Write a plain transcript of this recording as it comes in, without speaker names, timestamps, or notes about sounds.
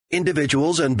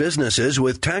Individuals and businesses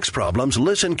with tax problems,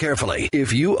 listen carefully.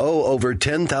 If you owe over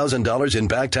 $10,000 in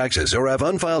back taxes or have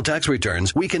unfiled tax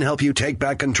returns, we can help you take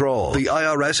back control. The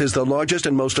IRS is the largest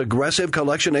and most aggressive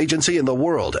collection agency in the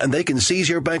world, and they can seize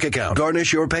your bank account,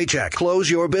 garnish your paycheck,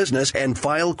 close your business, and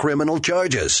file criminal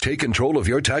charges. Take control of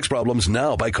your tax problems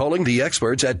now by calling the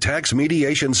experts at Tax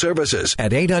Mediation Services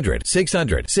at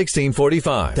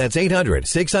 800-600-1645. That's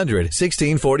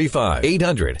 800-600-1645.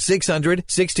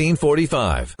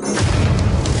 800-600-1645.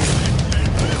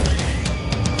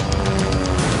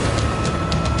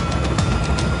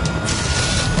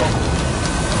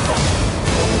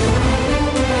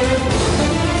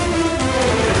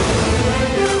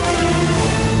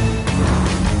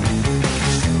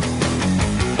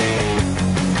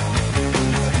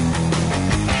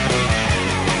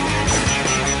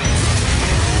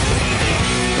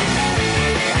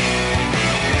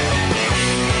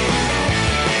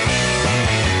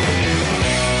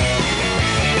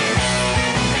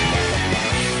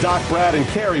 Doc, Brad, and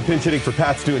Carrie pinch hitting for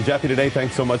Pat, Stu, and Jeffy today.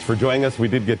 Thanks so much for joining us. We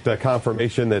did get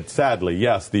confirmation that, sadly,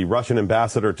 yes, the Russian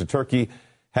ambassador to Turkey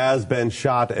has been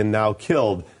shot and now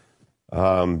killed.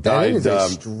 That is a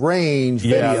strange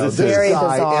video. This guy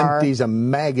bizarre. empties a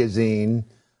magazine.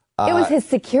 It was his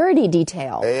security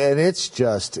detail. And it's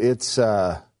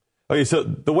Okay, so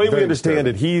the way we understand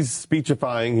it, he's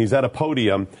speechifying, he's at a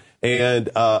podium, and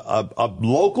a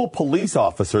local police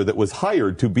officer that was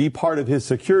hired to be part of his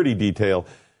security detail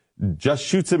just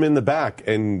shoots him in the back,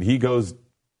 and he goes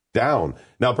down.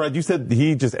 Now, Brad, you said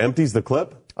he just empties the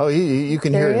clip? Oh, you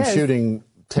can hear him shooting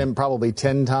probably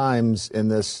 10 times in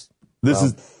this. This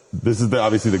is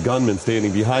obviously the gunman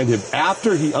standing behind him.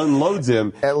 After he unloads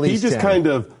him, at least he just 10. kind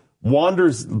of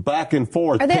wanders back and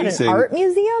forth. Are they at an art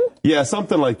museum? Yeah,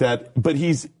 something like that. But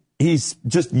he's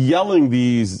just yelling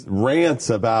these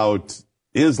rants about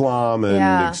Islam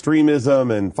and extremism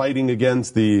and fighting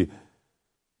against the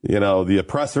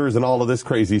oppressors and all of this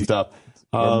crazy stuff.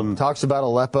 Talks about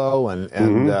Aleppo and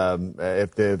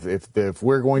if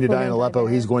we're going to die in Aleppo,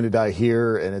 he's going to die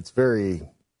here, and it's very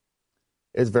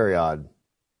odd.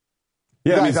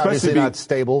 Yeah, I mean, obviously not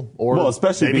stable,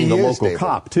 especially being the local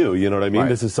cop too. You know what I mean? Right.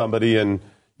 This is somebody, and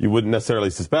you wouldn't necessarily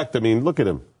suspect. I mean, look at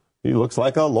him; he looks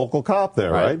like a local cop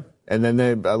there, right? And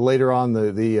then later on,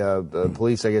 the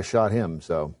police, I guess, shot him.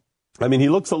 So, I mean, he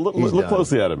looks look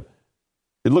closely at him.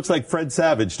 It looks like Fred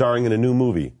Savage starring in a new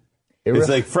movie. It's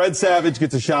like Fred Savage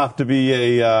gets a shot to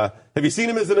be a. Have you seen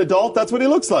him as an adult? That's what he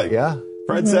looks like. Yeah.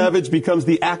 Fred Savage becomes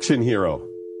the action hero.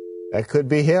 That could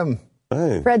be him.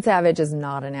 Hey. Fred Savage is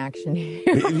not an action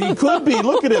hero. He could be.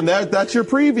 Look at him. That's your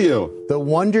preview. The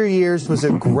Wonder Years was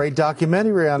a great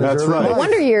documentary on his early life. The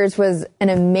Wonder Years was an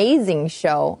amazing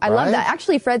show. I love that.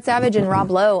 Actually, Fred Savage and Rob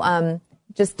Lowe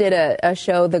just did a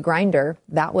show, The Grinder.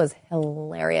 That was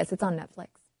hilarious. It's on Netflix.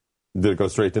 Did it go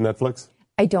straight to Netflix?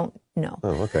 I don't know.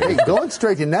 Oh, okay. Hey, going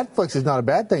straight to Netflix is not a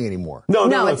bad thing anymore. No,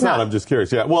 it's not. I'm just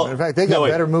curious. Yeah. Well, in fact, they got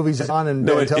better movies on and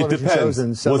television shows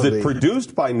than some Was of it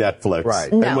produced by Netflix?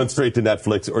 Right. And No. went straight to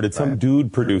Netflix, or did some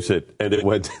dude produce it and it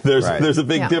went? There's a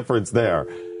big difference there.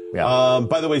 Yeah.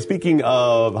 By the way, speaking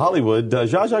of Hollywood,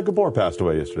 Zsa Zsa Gabor passed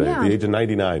away yesterday at the age of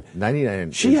 99.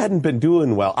 99. She hadn't been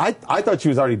doing well. I thought she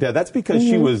was already dead. That's because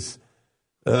she was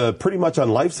pretty much on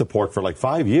life support for like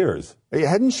 5 years.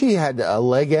 Hadn't she had a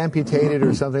leg amputated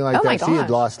or something like Oh, my that? She had gosh.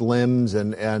 lost limbs,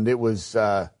 and it was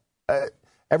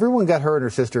everyone got her and her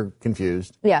sister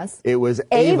confused. Yes. It was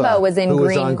Ava was in who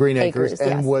was Green on Green Acres, Acres,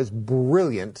 and yes. was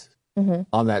brilliant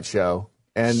on that show.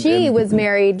 And She was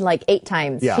married like 8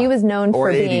 times. Yeah. She was known or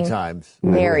for 80 being times.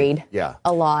 married Yeah.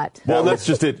 a lot. Well, that's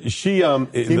just it. She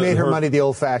made her money the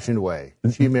old-fashioned way.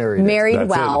 She married. Married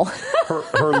well.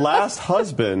 Her last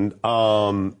husband,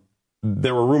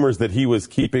 there were rumors that he was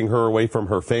keeping her away from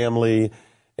her family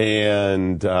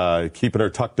and keeping her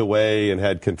tucked away and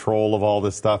had control of all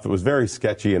this stuff. It was very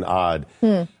sketchy and odd.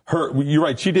 You're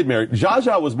right, she did marry. Zsa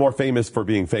Zsa was more famous for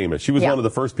being famous. She was one of the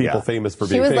first people famous for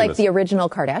being famous. She was like the original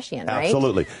Kardashian, right?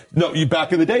 Absolutely. No,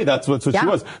 back in the day, that's what she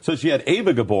was. So she had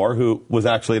Ava Gabor, who was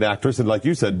actually an actress, and like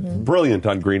you said, brilliant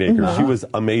on Green Acres. She was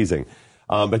amazing.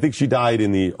 I think she died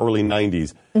in the early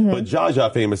 90s. But Zsa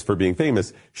Zsa, famous for being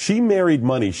famous, she married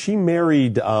money. She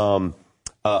married an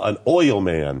oil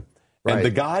man. Right. And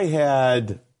the guy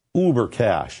had uber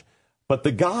cash. But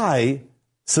the guy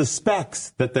suspects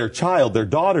that their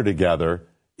daughter together,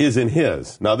 isn't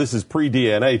his. Now, this is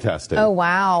pre-DNA testing. Oh,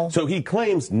 wow. So he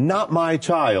claims, not my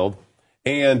child,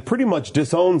 and pretty much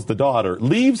disowns the daughter,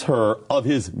 leaves her of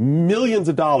his millions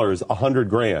of dollars,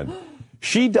 $100,000.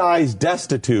 She dies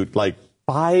destitute like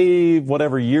 5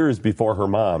 whatever years before her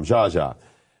mom, Zsa Zsa.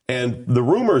 And the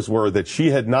rumors were that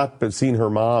she had not seen her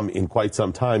mom in quite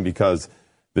some time because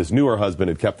this newer husband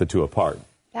had kept the two apart.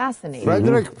 Fascinating.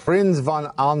 Frederick Prinz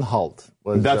von Anhalt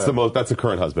was. That's the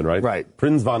current husband, right? Right.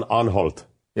 Prinz von Anhalt.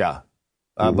 Yeah.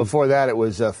 Before that, it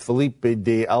was Felipe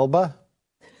de Alba,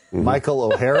 Michael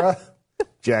O'Hara,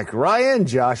 Jack Ryan,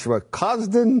 Joshua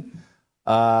Cosden.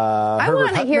 I Herbert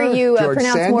want to hear Hutner, you George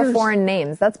pronounce Sanders. more foreign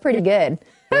names. That's pretty good.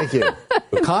 Thank you.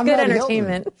 Good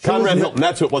entertainment. Conrad Hilton.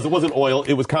 That's who it was. It wasn't oil.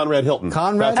 It was Conrad Hilton.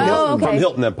 Conrad That's Hilton. okay. From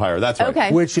Hilton Empire. That's right.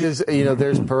 Okay. Which is,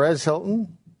 there's Perez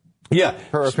Hilton. Yeah.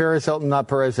 Paris Hilton, not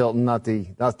Perez Hilton, not the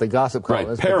gossip Right.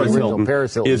 columnist. Paris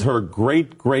Paris Hilton is her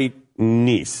great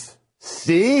niece.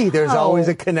 See, there's always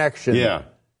a connection.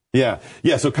 Yeah.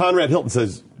 So Conrad Hilton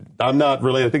says, I'm not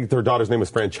related. I think their daughter's name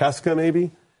was Francesca,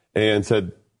 maybe, and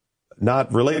said,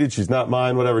 not related. She's not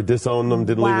mine. Whatever. Disowned them.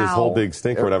 Didn't leave this whole big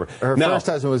stink or whatever. Her first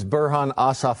husband was Burhan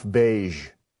Asaf Beige.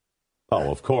 Oh,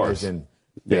 of course. As in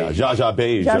Yeah, Zsa Zsa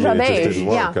Beige. Zsa Zsa It just Beige, didn't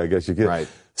work. yeah. I guess you could. Right.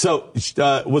 So,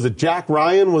 was it Jack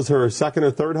Ryan was her second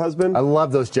or third husband? I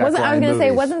love those Jack Ryan I was going to say,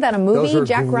 movies. wasn't that a movie, Those were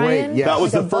Jack great. Ryan? Yes. That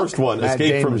was Like the a book? first one, Matt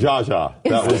Escape from Damon. Zsa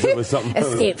Zsa. It was something.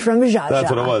 Escape from Zsa Zsa. That's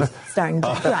what it was. Starring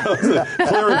Jack Ryan.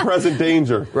 Clear and Present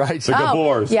Danger. Right. The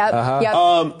Gabors.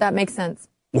 Yep, that makes sense.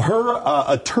 Her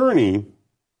attorney,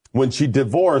 when she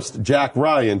divorced Jack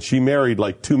Ryan, she married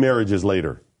like 2 marriages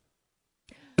later.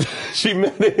 She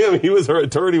met him. He was her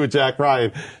attorney with Jack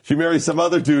Ryan. She marries some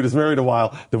other dude, is married a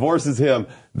while, divorces him,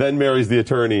 then marries the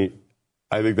attorney.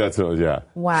 I think that's what it was, yeah.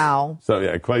 Wow. So,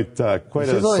 yeah, quite a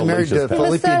She's only married to salacious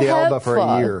Felipe so de Alba for a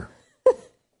helpful. year.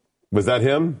 Was that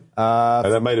him?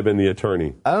 That might have been the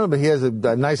attorney. I don't know, but he has a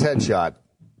nice headshot.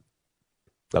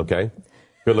 Okay.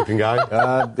 Good-looking guy.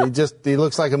 He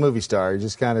looks like a movie star. He's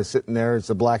just kind of sitting there.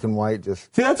 It's a black and white.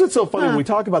 Just See, that's what's so funny. When we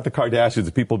talk about the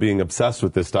Kardashians, people being obsessed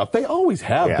with this stuff, they always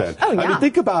have Yes. been. Oh, yeah. I mean,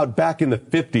 think about back in the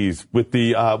 50s with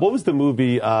the, what was the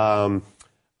movie, L.A.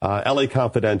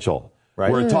 Confidential,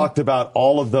 Right. where it talked about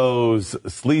all of those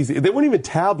sleazy, they weren't even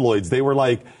tabloids. They were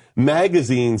like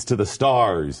magazines to the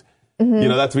stars. You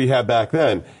know, that's what we had back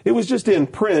then. It was just in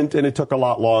print, and it took a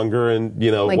lot longer, and,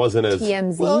 you know, Like it wasn't as...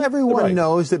 TMZ. well, everyone Right.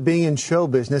 knows that being in show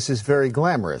business is very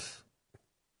glamorous,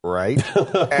 right?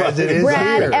 As it is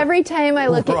Brad, here. every time I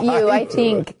look at you, I Right.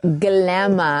 think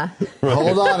glamour.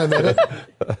 Hold on a minute.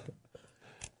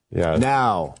 Yeah.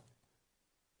 Now,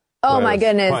 Oh, Right. my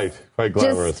goodness. Quite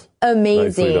glamorous. Just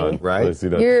amazing. Nicely done. Right? Nicely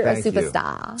done. You're Thank a you.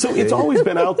 superstar. So it's always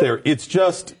been out there.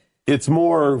 It's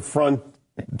more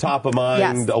top of mind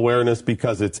Yes. awareness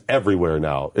because it's everywhere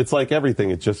now. It's like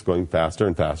everything. It's just going faster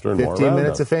and faster and more 15 around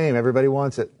minutes us. of fame. Everybody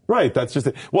wants it. Right. That's just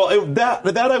it. Well, that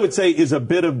I would say is a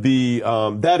bit of the,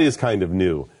 that is kind of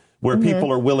new, where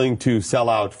people are willing to sell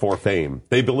out for fame.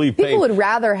 They believe People fame. would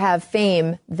rather have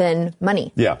fame than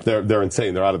money. Yeah, they're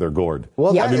insane. They're out of their gourd.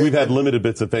 Well, Yeah. I mean, we've had limited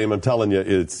bits of fame. I'm telling you,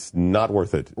 it's not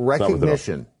worth it. It's not worth it at all.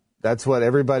 Recognition. That's what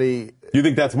everybody. You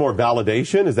think that's more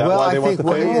validation? Is that Well, why they I want think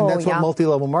the fame? and that's yeah. what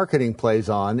multi-level marketing plays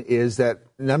on is that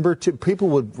number two, people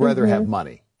would rather have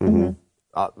money.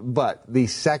 But the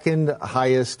second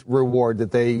highest reward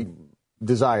that they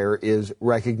desire is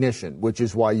recognition, which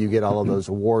is why you get all of those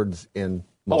awards in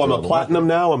Oh, I'm a multi-level platinum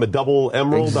now. I'm a double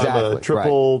emerald. Exactly, I'm a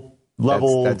triple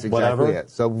level. That's exactly whatever. it.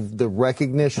 So the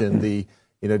recognition,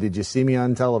 did you see me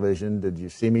on television? Did you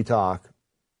see me talk?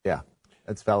 Yeah,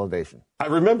 that's validation. I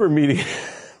remember meeting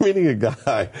a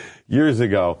guy years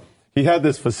ago. He had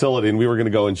this facility, and we were going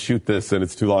to go and shoot this, and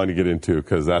it's too long to get into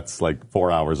because that's like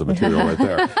 4 hours of material right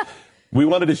there. We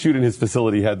wanted to shoot in his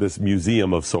facility. He had this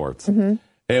museum of sorts.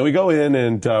 And we go in,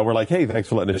 and we're like, hey, thanks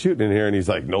for letting us shoot in here. And he's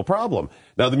like, no problem.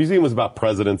 Now, the museum was about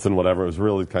presidents and whatever. It was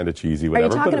really kind of cheesy, Are whatever. you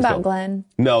but talking it was about dope. Glenn?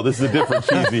 No, this is a different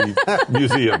cheesy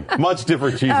museum. Much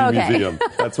different cheesy Okay. museum.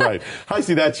 That's right. I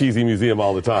see that cheesy museum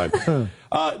all the time.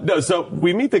 No, so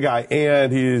we meet the guy,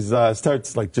 and he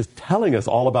starts like just telling us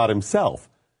all about himself.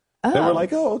 And we're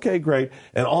like, oh, okay, great.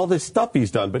 And all this stuff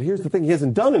he's done. But here's the thing. He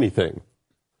hasn't done anything.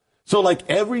 So like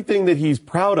everything that he's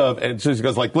proud of, and so he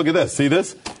goes like, look at this, see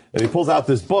this? And he pulls out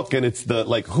this book, and it's the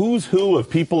like who's who of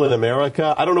people in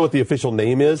America. I don't know what the official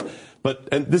name is,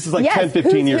 and this is like 10,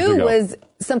 15 years Who's ago. Who was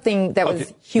something that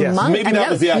was Yes, humongous. maybe I mean,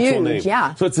 that was the actual huge, name.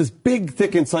 Yeah. So it's this big,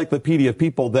 thick encyclopedia of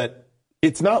people that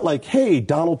it's not like, hey,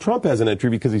 Donald Trump has an entry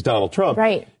because he's Donald Trump.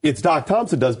 Right. It's Doc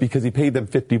Thompson does because he paid them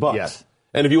 $50. Yes.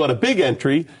 And if you want a big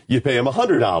entry, you pay him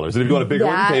 $100. And if you want a bigger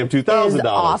one, you pay him $2,000. Is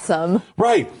awesome.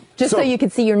 Right. Just so you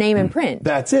could see your name in print.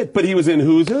 That's it. But he was in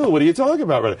Who's Who. What are you talking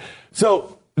about? Right?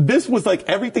 So this was like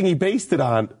everything he based it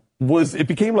on it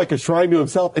became like a shrine to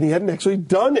himself, and he hadn't actually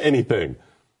done anything.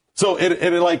 So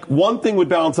it like one thing would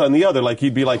balance on the other. Like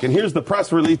he'd be like, and here's the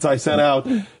press release I sent out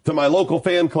to my local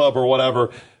fan club or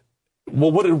whatever.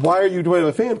 Well, why are you doing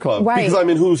a fan club? Right. Because I'm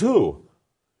in Who's Who.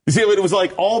 You see, it was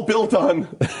like all built on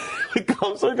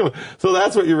So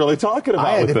that's what you're really talking about.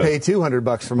 I had with to pay it.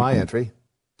 $200 for my entry.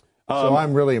 So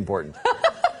I'm really important.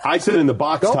 I sit in the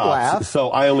box Don't tops, laugh. so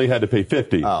I only had to pay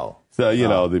 $50. Oh.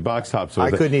 So, the box tops were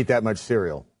I couldn't eat that much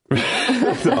cereal.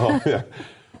 Yeah.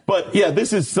 But yeah,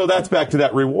 that's back to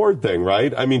that reward thing,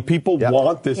 right? I mean, people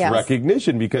want this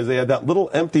recognition because they had that little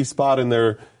empty spot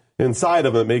inside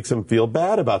of them that makes them feel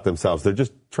bad about themselves. They're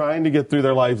just trying to get through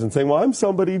their lives and saying, well, I'm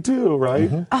somebody too, right?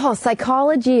 Mm-hmm. Oh,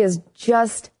 psychology is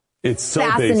just it's so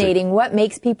fascinating. Basic. What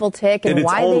makes people tick and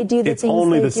why they do the things they do. It's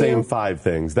only the same 5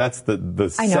 things. That's the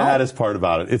saddest part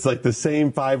about it. It's like the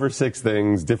same 5 or 6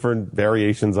 things, different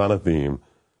variations on a theme.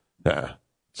 Yeah.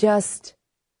 Just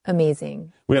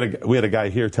amazing. We had a guy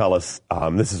here tell us,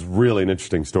 this is really an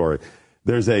interesting story.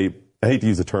 There's I hate to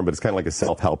use the term, but it's kind of like a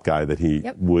self-help guy that he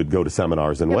would go to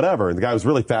seminars and whatever. And the guy was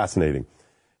really fascinating.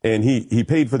 And he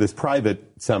paid for this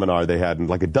private seminar they had, and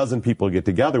like a dozen people get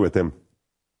together with him.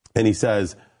 And he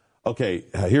says, okay,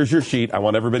 here's your sheet. I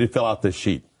want everybody to fill out this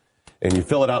sheet. And you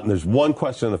fill it out, and there's one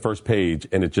question on the first page,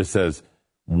 and it just says,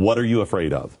 what are you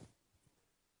afraid of?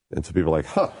 And so people are like,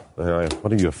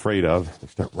 what are you afraid of? They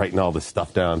start writing all this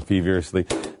stuff down feverishly.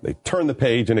 They turn the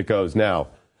page, and it goes, now,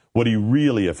 what are you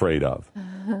really afraid of?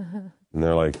 And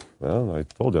they're like, well, I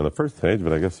told you on the first page,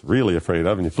 but I guess really afraid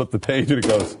of. And you flip the page, and it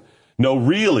goes, no,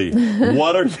 really,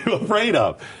 what are you afraid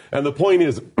of? And the point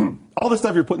is, all the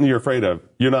stuff you're afraid of,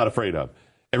 you're not afraid of.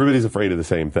 Everybody's afraid of the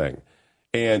same thing.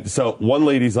 And so one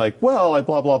lady's like, well, I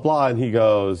blah, blah, blah. And he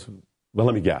goes, well,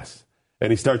 let me guess.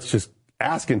 And he starts just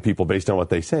asking people based on what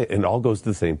they say. And it all goes to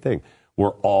the same thing.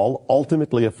 We're all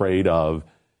ultimately afraid of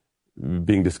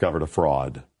being discovered a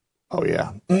fraud. Oh,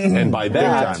 yeah. And by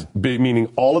that,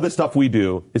 meaning all of the stuff we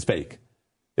do is fake.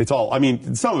 It's all, I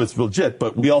mean, some of it's legit,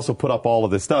 but we also put up all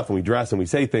of this stuff and we dress and we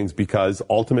say things because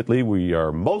ultimately we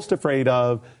are most afraid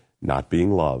of not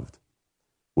being loved.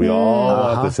 We all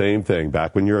want the same thing.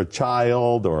 Back when you're a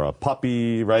child or a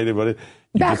puppy, right? You were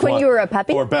a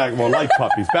puppy? Or like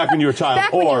puppies. Back when you were a child.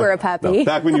 Back when you were a puppy. No,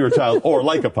 back when you were a child or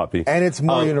like a puppy. And it's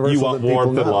more universal. You want than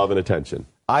warmth people and know. love and attention.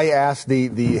 I asked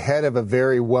the head of a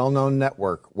very well-known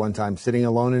network one time, sitting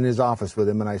alone in his office with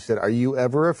him, and I said, are you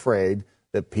ever afraid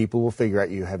that people will figure out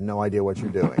you have no idea what you're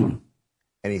doing?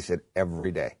 And he said,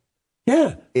 every day.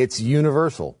 Yeah. It's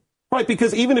universal. Right,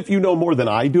 because even if you know more than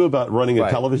I do about running a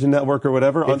television network or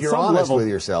whatever, if on you're some honest level, with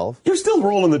yourself, you're still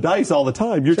rolling the dice all the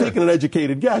time. You're taking an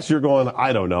educated guess. You're going,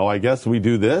 I don't know. I guess we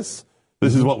do this.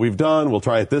 This is what we've done. We'll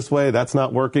try it this way. That's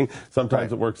not working.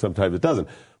 Sometimes it works. Sometimes it doesn't.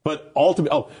 But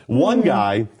ultimately, one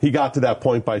guy, he got to that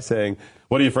point by saying,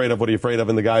 what are you afraid of? What are you afraid of?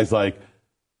 And the guy's like,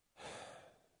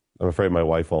 I'm afraid my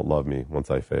wife won't love me once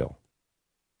I fail.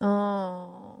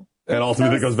 Oh. And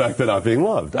ultimately, it goes back to not being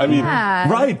loved. I mean,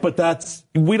 right, but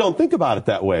we don't think about it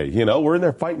that way. You know, we're in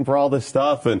there fighting for all this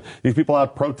stuff, and these people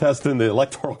out protesting the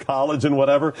Electoral College and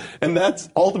whatever. And that's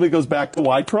ultimately goes back to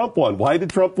why Trump won. Why did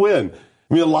Trump win?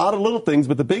 I mean, a lot of little things,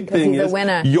 but the big thing is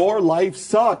your life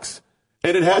sucks.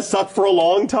 And it has sucked for a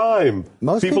long time.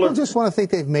 Most people just want to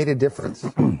think they've made a difference,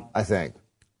 I think.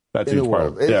 That's in a the huge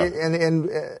world. part of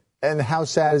it. And how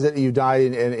sad is it that you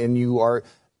died and you are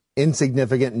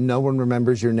insignificant, no one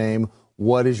remembers your name.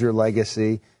 What is your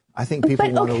legacy? I think people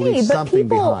want to leave something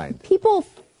behind. People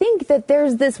think that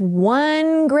there's this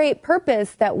one great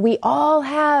purpose that we all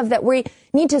have, that we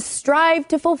need to strive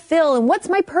to fulfill. And what's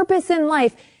my purpose in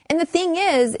life? And the thing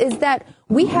is that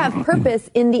we have purpose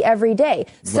in the everyday.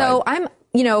 So I'm,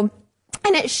 and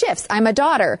it shifts. I'm a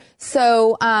daughter.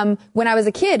 So when I was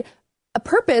a kid, a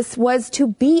purpose was to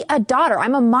be a daughter.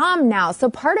 I'm a mom now. So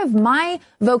part of my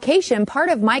vocation, part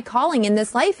of my calling in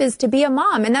this life is to be a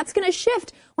mom. And that's going to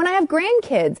shift when I have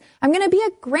grandkids. I'm going to be a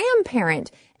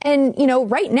grandparent. And,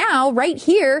 right now, right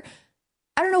here,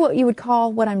 I don't know what you would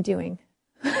call what I'm doing.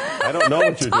 I don't know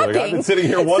what you're doing. I've been sitting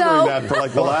here wondering that for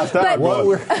like the last hour.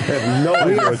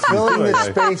 We are filling the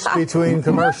space between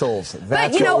commercials.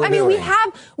 That's what we're doing.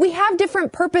 we have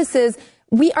different purposes.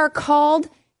 We are called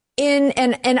in,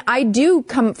 and I do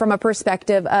come from a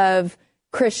perspective of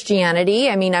Christianity.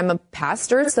 I mean, I'm a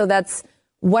pastor, so that's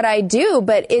what I do,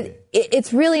 but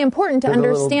it's really important to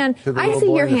understand. I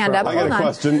see your hand up. I got a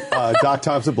question. Doc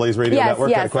Thompson, Blaze Radio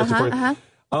Network. Got a question for you.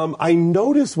 I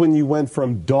noticed when you went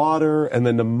from daughter and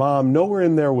then to mom, nowhere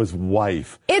in there was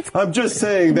wife. I'm just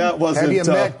saying that wasn't. Have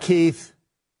you met Keith?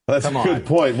 That's a good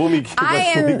point. We'll meet Keith.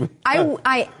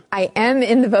 I am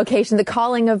in the vocation, the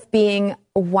calling of being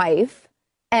a wife,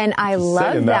 and I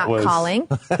love that calling.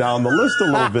 Down the list a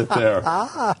little bit there.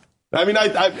 I mean,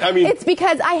 It's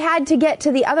because I had to get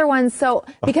to the other ones. So,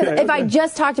 because if I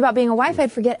just talked about being a wife,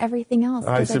 I'd forget everything else.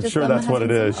 I'm sure that's what it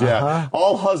is. Yeah.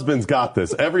 All husbands got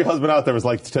this. Every husband out there was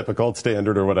like, it's typical, it's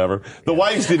standard or whatever. The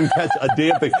wives didn't catch a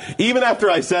damn thing. Even after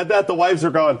I said that, the wives are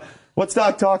going, what's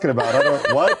Doc talking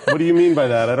about? What? What do you mean by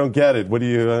that? I don't get it. What do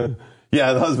you,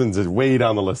 yeah, the husbands is way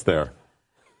down the list there.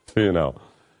 So,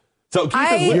 So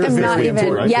Keith is with us this week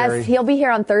too, right? Yes, he'll be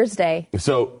here on Thursday.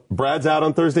 So Brad's out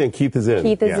on Thursday and Keith is in.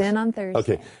 Keith is in on Thursday.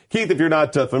 Okay. Keith, if you're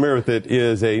not familiar with it,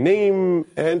 is a name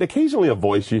and occasionally a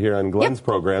voice you hear on Glenn's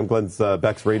program, Glenn's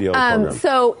Beck's radio program.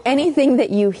 So anything that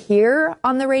you hear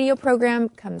on the radio program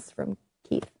comes from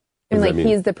Keith.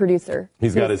 He's the producer.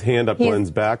 He's got his hand up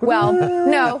Glenn's back. Well,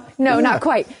 no, not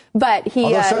quite. But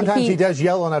although sometimes he does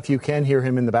yell enough, you can hear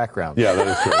him in the background. Yeah,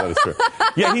 that is true.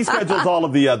 Yeah, he schedules all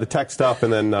of the tech stuff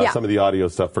and then some of the audio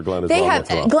stuff for Glenn as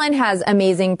well. Glenn has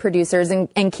amazing producers,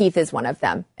 and Keith is one of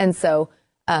them. And so,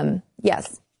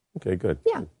 yes. Okay, good.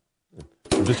 Yeah.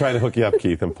 I'm just trying to hook you up,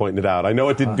 Keith. I'm pointing it out. I know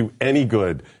it didn't do any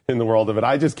good in the world of it.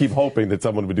 I just keep hoping that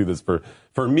someone would do this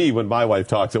for me when my wife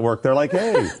talks at work. They're like,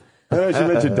 hey. I should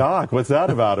mention Doc. What's that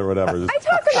about or whatever? I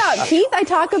talk about Keith. I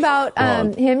talk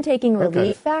about him taking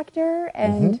Relief Factor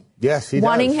and yes, he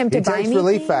wanting does. him to he buy takes me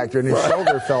Relief things. Factor, and his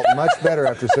shoulder felt much better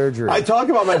after surgery. I talk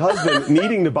about my husband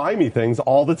needing to buy me things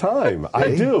all the time.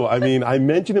 I do. I mean, I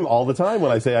mention him all the time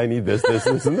when I say I need this,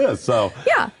 and this. So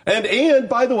yeah. And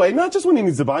by the way, not just when he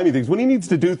needs to buy me things, when he needs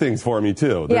to do things for me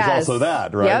too. There's also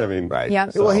that, right? Yep. I mean, right.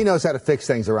 Yep. Well, he knows how to fix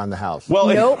things around the house. Well,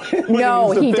 nope.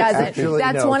 No, he doesn't. Actually,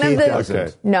 That's no, one Keith of the. doesn't.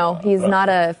 Okay. No, he's not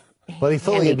a. But he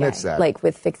fully admits that. Like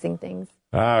with fixing things.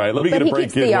 All right, let me get a he break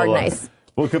keeps the yard nice.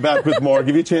 We'll come back with more.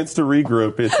 Give you a chance to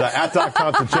regroup. It's at Doc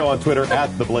Thompson Show on Twitter,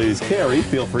 at The Blaze Carrie.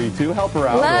 Feel free to help her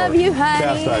out. Love you,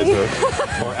 honey. Chastise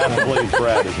her. Or at The Blaze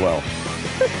Brad as well.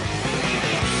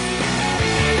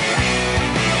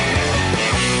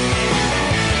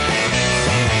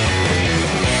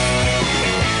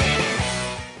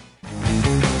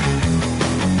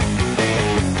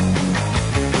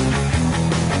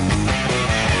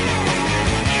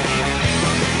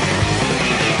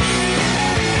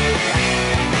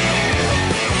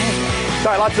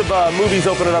 All right, lots of movies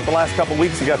opening up the last couple of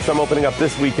weeks. You got some opening up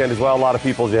this weekend as well. A lot of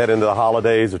people, as you head into the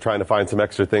holidays, are trying to find some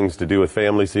extra things to do with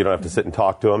family so you don't have to sit and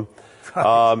talk to them.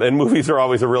 And movies are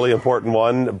always a really important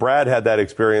one. Brad had that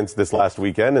experience this last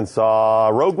weekend and saw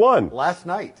Rogue One. Last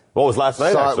night. What was last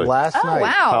night, Saw actually? it last night.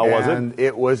 Wow. How was it? And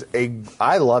it was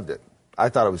I loved it. I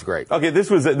thought it was great. Okay,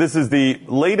 this is the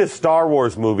latest Star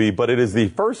Wars movie, but it is the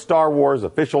first Star Wars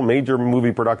official major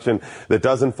movie production that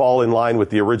doesn't fall in line with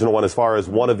the original one as far as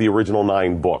one of the original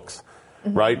 9 books.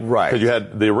 Right? Right. Because you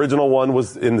had the original one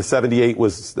was in the 78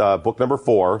 was book number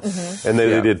 4, and then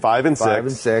they did 5 and 6. 5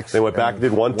 and 6. They went back and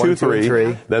did 1, 2,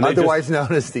 3. Then otherwise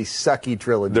known as the sucky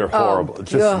trilogy. They're horrible.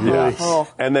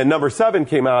 And then number 7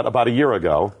 came out about a year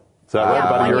ago. Is that right?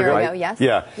 About a year ago? Yes.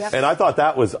 Yeah. Yep. And I thought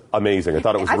that was amazing. I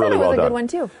thought it was really well done. I thought it was a good one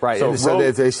too. Right. So,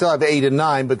 so they still have 8 and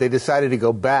 9, but they decided to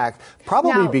go back,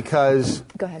 probably because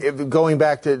go ahead. Going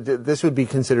back to this would be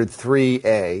considered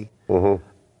 3A. Mm-hmm.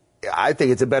 I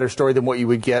think it's a better story than what you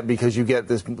would get because you get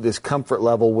this comfort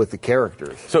level with the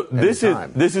characters. So this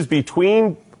is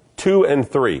between 2 and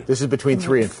 3. This is between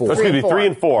 3 and 4. Excuse me, 3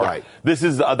 and 4. Right. This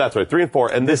is that's right, 3 and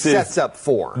 4, and this sets up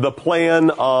 4. The plan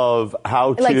of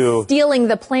how to stealing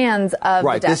the plans of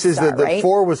the Death this is Star, the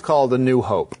 4 was called A New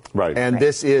Hope. Right. And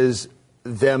this is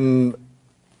them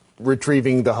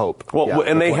retrieving the hope. Well,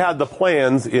 and they had the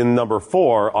plans in number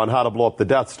 4 on how to blow up the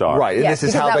Death Star. Right. And this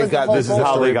is how they got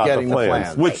the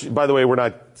plans. Which, by the way, we're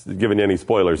not giving you any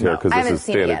spoilers here because this is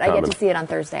standard I haven't seen it yet. I get to see it on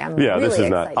Thursday. I'm really this is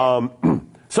excited. Not.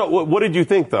 So what did you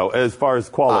think, though, as far as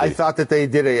quality? I thought that they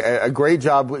did a great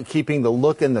job with keeping the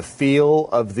look and the feel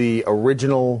of the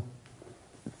original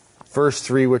first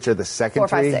 3, which are the second 4,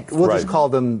 5, 3. 6. We'll just call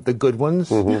them the good ones.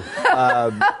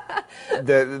 Mm-hmm.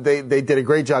 They did a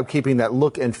great job keeping that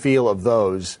look and feel of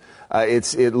those.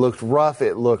 It looked rough.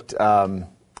 It looked... and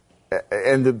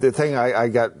the thing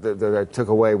that I took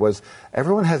away was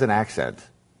everyone has an accent.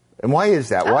 And why is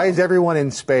that? Why is everyone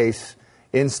in space,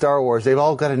 in Star Wars, they've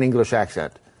all got an English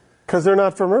accent? Because they're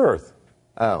not from Earth.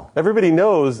 Oh. Everybody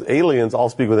knows aliens all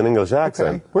speak with an English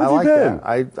accent. Okay. Where have you been?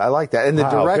 That. I like that. And the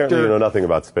director... Apparently you know nothing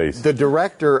about space. The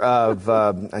director of...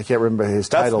 I can't remember his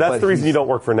title. That's the reason you don't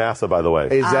work for NASA, by the way.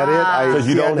 Is that it? Because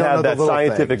you don't have that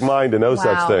scientific mind to know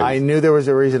such things. I knew there was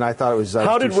a reason. I thought it was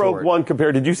How did Rogue One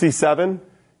compare? Did you see 7?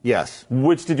 Yes.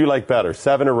 Which did you like better,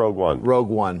 7 or Rogue One? Rogue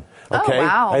One. Okay. Oh,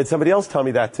 wow. I had somebody else tell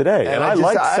me that today, and I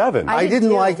liked 7. I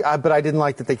didn't like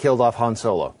that they killed off Han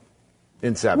Solo.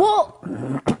 in 7. Well,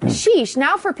 sheesh.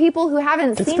 Now for people who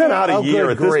haven't It's seen been it. out a year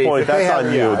good at this grief. point. If they That's on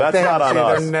haven't- you. yeah, if That's they not haven't on seen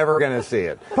it, us. They're never going to see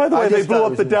it. By the I way, they just blew thought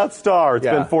up it the was- Death Star. It's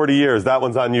Yeah. been 40 years. That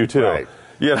one's on you, too. Right.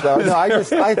 Yeah. So, no,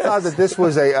 I thought that this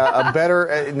was a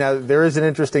better. Now there is an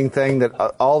interesting thing that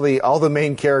all the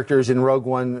main characters in Rogue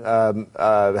One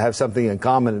have something in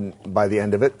common by the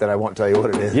end of it that I won't tell you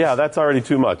what it is. Yeah, that's already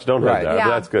too much. Don't Right. hurt that. Yeah.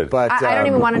 That's good. But I don't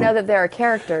even want to know that there are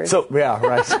characters. So yeah,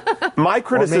 right. my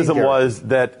criticism character. was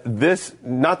that this,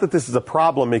 not that this is a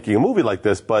problem making a movie like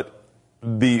this, but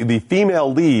the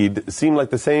female lead seemed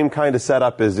like the same kind of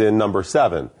setup as in number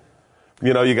 7.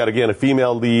 You know, you got, again, a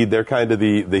female lead. They're kind of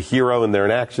the hero, and they're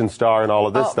an action star and all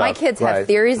of this stuff. My kids have Right.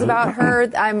 theories about her.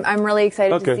 I'm really excited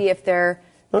to Okay. see if their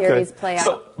theories play out.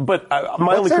 So, but my What's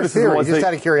only their criticism theory? was Just they,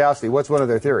 out of curiosity, what's one of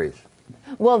their theories?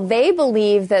 Well, they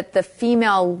believe that the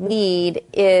female lead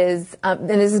is, and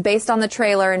this is based on the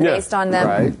trailer and Yeah. based on them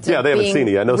Right. Yeah, they haven't being seen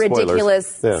it yet. No spoilers.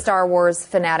 ridiculous Yeah. Star Wars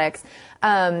fanatics.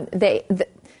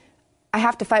 I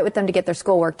have to fight with them to get their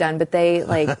schoolwork done, but they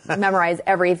memorize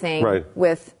everything Right.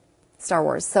 with Star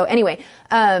Wars. So anyway,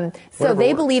 so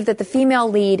they believe that the female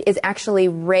lead is actually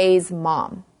Rey's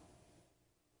mom.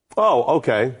 oh,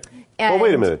 okay. Well, wait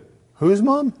a And- minute. Whose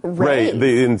mom? Ray,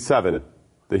 in 7,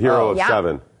 the hero of Yeah.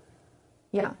 7.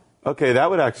 Yeah. Okay, that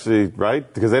would actually,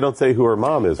 right? Because they don't say who her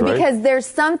mom is, right? Because there's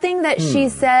something that she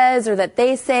says or that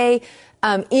they say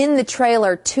in the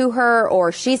trailer to her,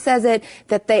 or she says it,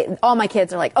 that all my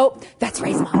kids are like, oh, that's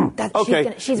Rey's mom.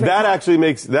 Okay, She's Rey's that mom. actually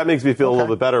makes me feel a little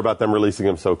bit better about them releasing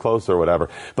him so close or whatever.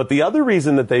 But the other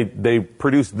reason that they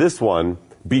produced this one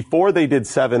before they did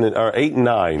 7 or 8 and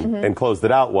 9 and closed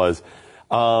it out was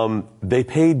they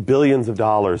paid billions of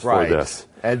dollars Right. for this.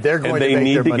 And they're going to they make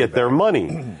need their to money get their back.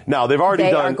 money. Now they've already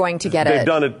They done. are going to get They've it.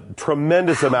 done a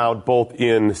tremendous amount both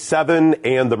in 7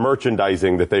 and the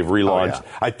merchandising that they've relaunched. Oh,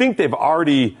 yeah. I think they've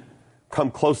already come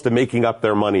close to making up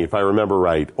their money, if I remember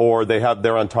right, or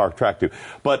they're on track to.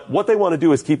 But what they want to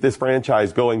do is keep this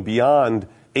franchise going beyond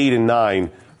 8 and 9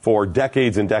 for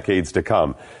decades and decades to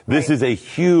come. This is a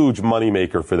huge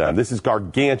moneymaker for them. This is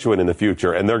gargantuan in the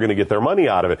future, and they're going to get their money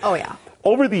out of it. Oh, yeah.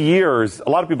 Over the years,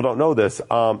 a lot of people don't know this.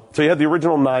 So you had the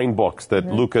original 9 books that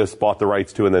Lucas bought the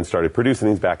rights to and then started producing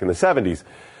these back in the 70s.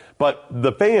 But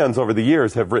the fans over the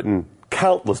years have written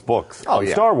countless books on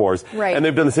yeah. Star Wars. Right. And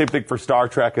they've done the same thing for Star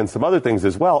Trek and some other things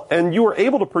as well. And you were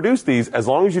able to produce these as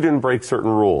long as you didn't break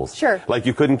certain rules. Sure. Like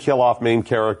you couldn't kill off main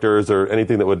characters or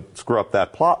anything that would screw up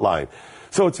that plot line.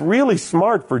 So it's really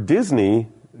smart for Disney.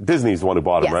 Disney's the one who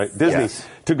bought them, Yes. right? Disney Yes.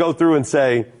 to go through and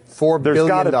say $4 there's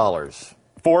billion. gotta-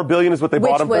 $4 billion is what they Which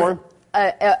bought them was for.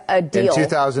 a deal.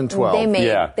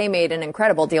 2012. They made an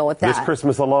incredible deal with that. This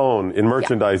Christmas alone in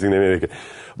merchandising, they make it.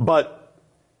 But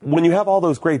when you have all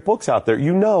those great books out there,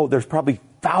 you know there's probably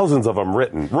thousands of them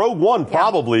written. Rogue One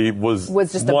probably was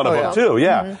just a one of them book. too.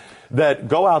 Yeah, that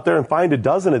go out there and find a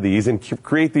dozen of these and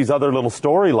create these other little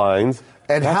storylines.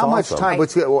 And That's how much awesome.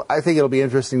 time? I think it'll be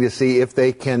interesting to see if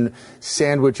they can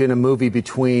sandwich in a movie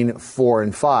between 4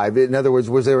 and 5. In other words,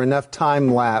 was there enough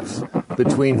time lapse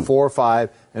between 4, 5,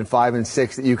 and 5 and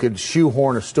 6 that you could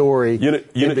shoehorn a story? You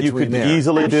could there?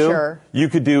 easily I'm do. sure. You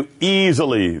could do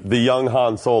easily the young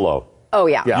Han Solo. Oh,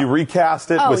 yeah. Yeah. You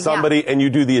recast it Oh, with yeah. somebody, and you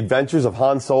do the adventures of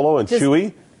Han Solo and Just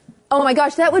Chewie. Oh, my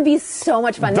gosh, that would be so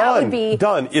much fun. That would be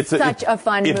done. such a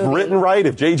fun It's movie. written right.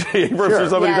 If J.J. Abrams or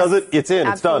somebody Yes. does it, it's in.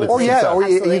 It's done. It's Or Absolutely. a yeah, success. or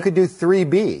Absolutely. you could do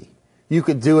 3B. You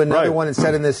could do another Right. one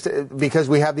instead in this because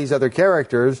we have these other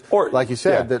characters, Or like you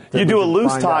said. yeah. That you we do a can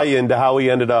loose find out. tie-in to how he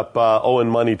ended up owing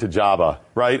money to Jabba,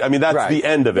 right? I mean, that's Right. the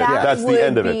end of it. That That's would the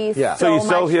end of be it. Yeah. So you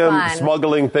show much him fun.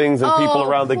 smuggling things and people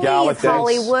around the please, galaxy.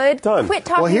 Hollywood, Done. quit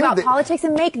talking Well, here about the- politics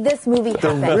and make this movie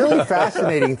The happen. really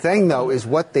fascinating thing, though, is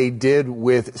what they did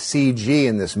with CG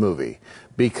in this movie.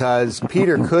 Because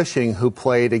Peter Cushing, who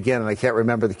played, again, and I can't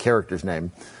remember the character's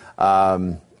name.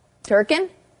 Turkin?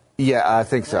 Yeah, I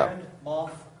think so.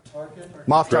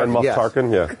 Moff Grand Tarkin, Moff yes.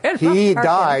 Tarkin, yeah. He Tarkin.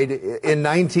 died in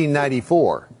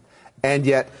 1994, and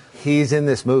yet he's in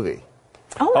this movie.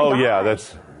 Oh, my Oh, gosh. yeah,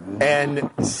 that's... And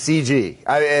CG.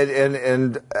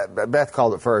 And Beth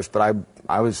called it first, but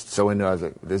I was so into it. I was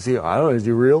like, is he? I don't know. Is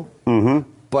he real? Mm-hmm.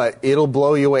 But it'll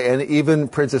blow you away. And even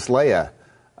Princess Leia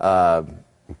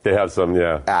They have some,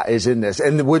 yeah. is in this,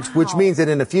 and which means that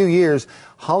in a few years,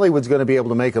 Hollywood's going to be able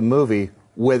to make a movie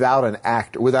without an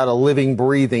actor, without a living,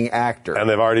 breathing actor. And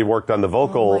they've already worked on the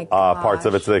vocal Oh my parts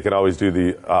of it, gosh. so they can always do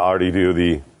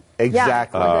the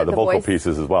Exactly. The vocal voice.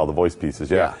 pieces as well, the voice pieces,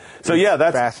 yeah. Yeah. So yeah,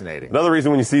 that's fascinating. Another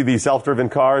reason when you see these self-driven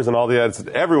cars and all the ads,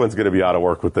 everyone's going to be out of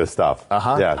work with this stuff.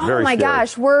 Yeah, it's very Oh my scary.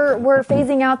 gosh, we're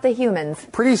phasing out the humans.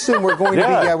 Pretty soon we're going to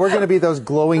be, Yeah. we're going to be those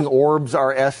glowing orbs.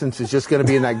 Our essence is just going to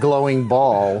be in that glowing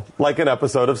ball. Like an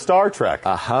episode of Star Trek.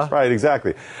 Right,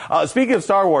 exactly. Speaking of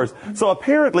Star Wars, so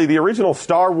apparently the original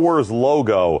Star Wars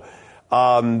logo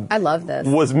I love this.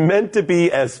 was meant to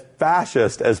be as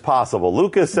fascist as possible.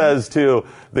 Lucas says to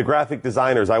the graphic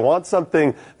designers, I want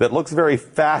something that looks very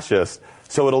fascist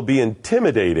so it'll be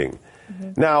intimidating.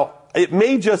 Now, it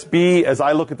may just be, as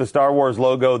I look at the Star Wars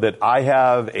logo, that I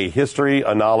have a history,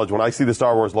 a knowledge. When I see the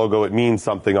Star Wars logo, it means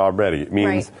something already. It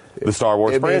means the Star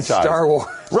Wars It means franchise. Star Wars.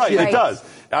 Right, Right. it does.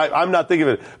 I'm not thinking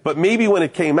of it. But maybe when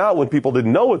it came out, when people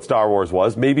didn't know what Star Wars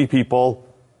was, maybe people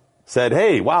said,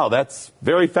 hey, wow, that's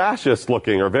very fascist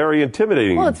looking or very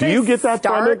intimidating. Well, it's Do very you get that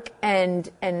from stark it?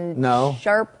 and No.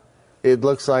 sharp. It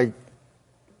looks like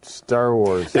Star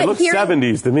Wars. It But looks hearing-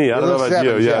 70s to me. I don't know looks about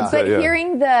you. 70s, yeah. But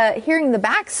yeah. hearing the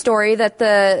backstory that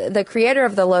the creator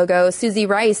of the logo, Susie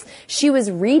Rice, she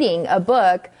was reading a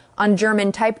book on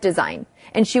German type design,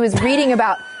 and she was reading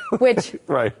about which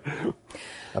Right.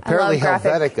 Apparently I love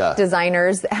graphic Helvetica.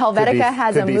 designers. Helvetica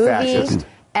has could a be movie, fascist.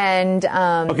 and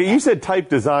Okay, you said type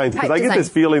designs because Type I get designs.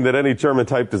 this feeling that any German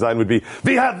type design would be,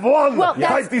 we have one Well,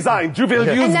 that's- type design, you will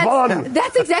use and one.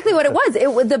 that's exactly what it was.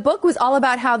 The book was all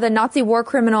about how the Nazi war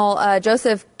criminal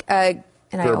Joseph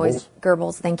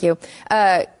Goebbels, thank you,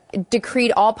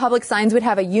 decreed all public signs would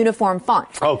have a uniform font.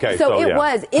 Okay, so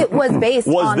yeah. it was based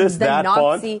Was on this the that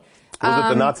Nazi. font? Was it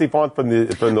the Nazi font from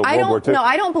the World War II? No,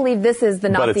 I don't believe this is the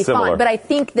But Nazi it's similar. font, but I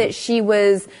think that she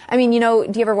was, I mean, do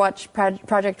you ever watch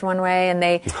Project Runway? And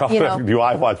they, Do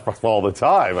I watch all the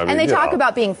time? I mean, and they you talk know.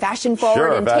 about being fashion forward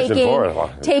Sure, and fashion forward.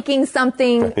 taking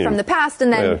something from the past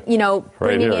and then, Right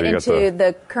bringing here, it you got into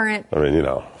the current. I mean, you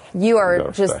know. You are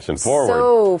know, just fashion forward.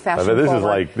 so fashion I mean, this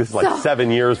forward. is like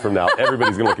 7 years from now.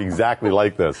 Everybody's going to look exactly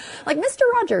like this. Like Mr.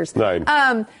 Rogers.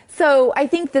 Right. So I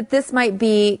think that this might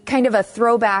be kind of a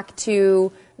throwback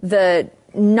to the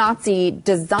Nazi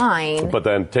design. But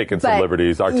then taking some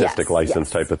liberties, artistic license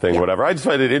type of thing, whatever. I just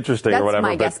find it interesting That's or whatever.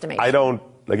 my but guesstimation.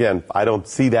 I don't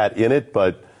see that in it,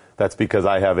 but that's because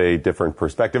I have a different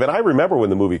perspective. And I remember when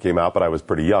the movie came out, but I was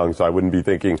pretty young, so I wouldn't be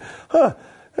thinking,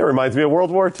 that reminds me of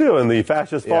World War II and the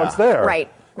fascist fonts there. Right.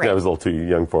 Yeah, I was a little too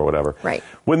young for whatever. Right.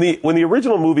 When the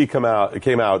original movie came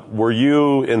out, were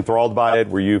you enthralled by it?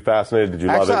 Were you fascinated? Did you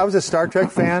love Actually, it? I was a Star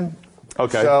Trek fan.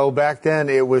 Okay. So back then,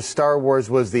 it was Star Wars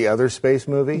was the other space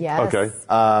movie. Yes. Okay.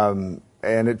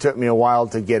 And it took me a while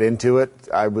to get into it.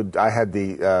 I had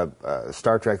the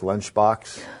Star Trek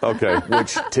lunchbox, Okay.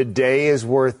 which today is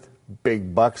worth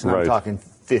big bucks. And Right. I'm talking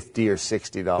 $50 or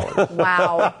 $60.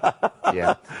 Wow.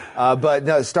 Yeah. But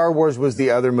no, Star Wars was the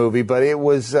other movie, but it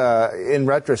was, in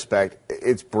retrospect,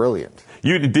 it's brilliant.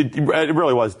 It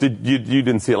really was. You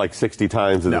didn't see it like 60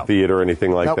 times in the No. theater or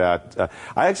anything like Nope. that.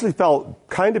 I actually felt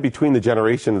kind of between the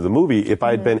generation of the movie. If I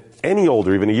had been any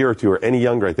older, even a year or two, or any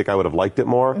younger, I think I would have liked it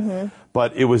more.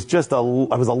 But it was just I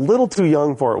was a little too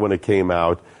young for it when it came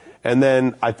out, and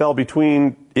then I fell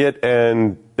between it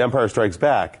and Empire Strikes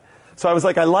Back. So I was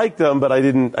like, I liked them, but I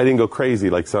didn't go crazy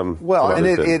like some. Well, some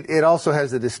and others did. it also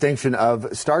has the distinction of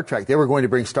Star Trek. They were going to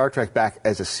bring Star Trek back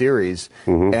as a series,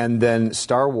 and then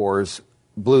Star Wars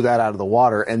blew that out of the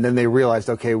water, and then they realized,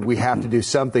 okay, we have to do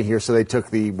something here, so they took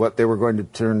what they were going to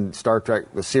turn Star Trek,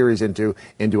 the series, into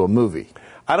a movie.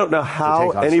 I don't know how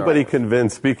take on anybody Star Wars.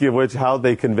 convinced, speaking of which, how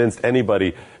they convinced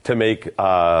anybody to make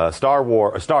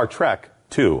Star Trek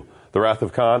 2. The Wrath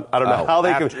of Khan. I don't know how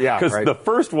they could, because the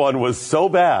first one was so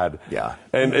bad. Yeah.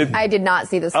 And I did not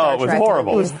see the Star it was Trek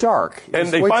horrible. It was dark. It And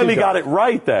was they way too finally got dark. it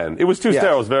right then. It was too Yes.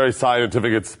 sterile. It was very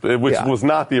scientific, which Yeah. was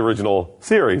not the original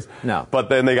series. No. But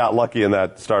then they got lucky and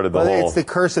that started the Well, whole. it's the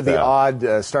curse of the odd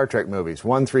Star Trek movies.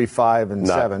 1, 3, 5, and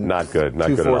 7. not good. Not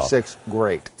 2, good at 4, all. 6,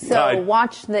 great. So I-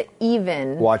 watch the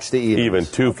even. Watch the Even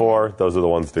 2, 4, those are the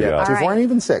ones to Yeah, go. 2, 4, right. and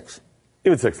even 6.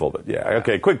 Even 6 a little bit. Yeah.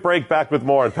 Okay. Quick break. Back with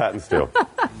more on Pat and Stu.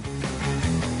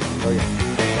 Oh, yeah.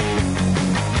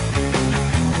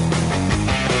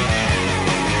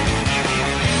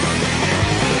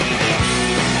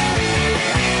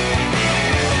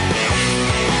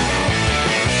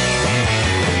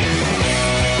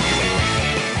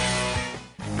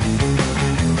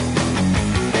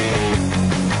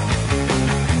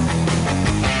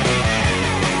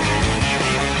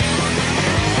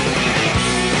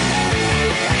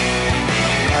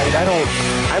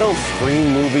 I don't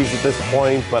stream movies at this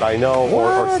point, but I know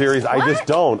or What? series. I just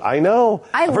don't. I know.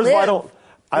 First of all, I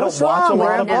don't What's watch a wrong,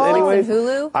 lot of Rambo? it anyway. Netflix and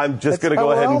Hulu? I'm just That's going to go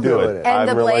how ahead we're and all do doing it. it. And I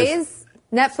The realize- Blaze?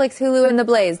 Netflix, Hulu, and The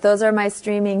Blaze. Those are my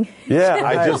streaming Yeah,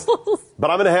 channels.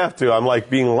 but I'm going to have to. I'm like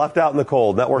being left out in the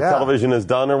cold. Network television is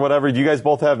done or whatever. Do you guys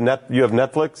both have you have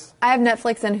Netflix? I have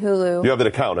Netflix and Hulu. You have an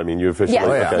account. I mean, you officially.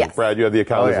 Yes. Okay. Yes. Brad, you have the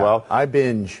account as well? I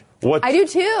binge. What? I do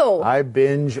too. I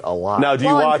binge a lot. Now, do you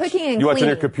Well, I'm watch? cooking and You watch on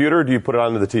your cleaning. computer, or do you put it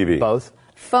onto the TV? Both.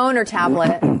 Phone or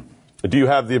tablet. Do you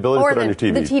have the ability to Or put it on your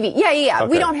TV? the TV. Yeah.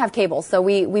 Okay. We don't have cable, so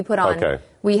we put on. Okay.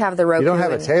 We have the Roku. You don't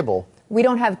have a and- table. We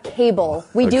don't have cable.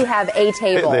 We do have a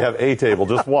table. They have a table,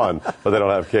 just one, but they don't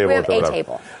have cable. We have or a whatever.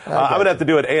 table. I'm going to have to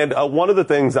do it. And one of the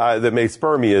things that may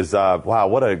spur me is, wow,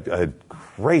 what a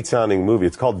great sounding movie.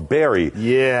 It's called Barry.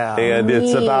 Yeah. And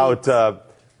it's Neat. about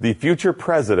the future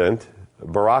president,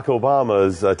 Barack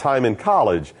Obama's time in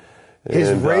college. His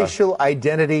And, racial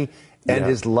identity and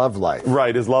his love life.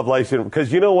 Right, his love life.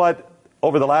 Because you know what?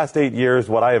 Over the last 8 years,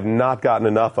 what I have not gotten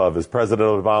enough of is President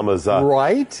Obama's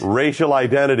racial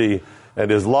identity and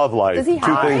his love life. Does he Two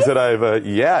hide? things that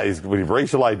he's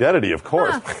racial identity, of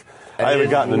course. I haven't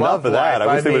gotten enough of that.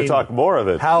 I wish they would have talked more of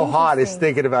it. How hot is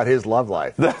thinking about his love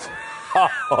life?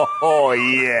 Oh,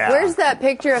 yeah. Where's that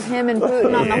picture of him and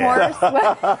Putin on the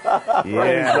horse?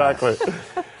 Right, exactly.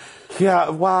 Yeah,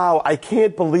 wow. I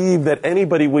can't believe that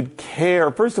anybody would care.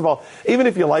 First of all, even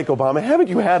if you like Obama, haven't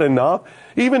you had enough?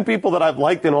 Even people that I've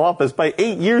liked in office, by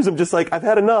 8 years, I'm just like, I've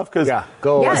had enough. Because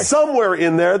Yes. somewhere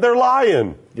in there, they're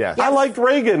lying. Yes. I liked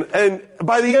Reagan. And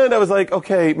by the end, I was like,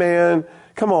 okay, man,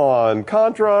 come on.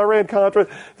 Iran Contra,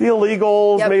 the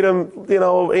illegals made them,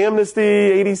 amnesty,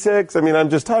 86. I mean, I'm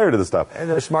just tired of the stuff. And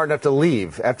they're smart enough to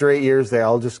leave. After 8 years, they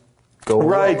all just go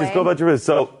Right, away. just go about your business.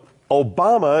 So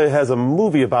Obama has a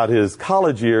movie about his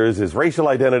college years, his racial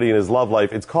identity, and his love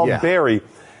life. It's called Barry.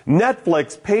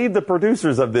 Netflix paid the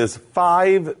producers of this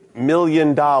 $5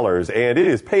 million, and it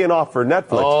is paying off for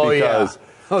Netflix because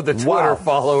the Twitter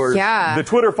followers. Yeah. the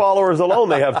Twitter followers alone,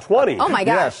 they have 20. Oh my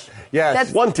gosh. Yes.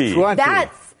 That's 20.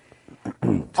 That's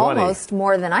almost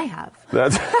more than I have.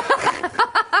 That's,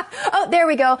 Oh, there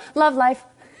we go. Love life.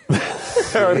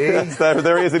 there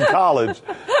he is in college,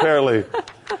 apparently.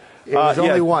 It was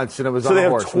only once, and it was So on they a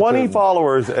have horse. 20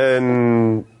 followers,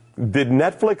 and did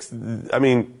Netflix, I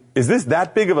mean, is this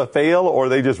that big of a fail, or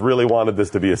they just really wanted this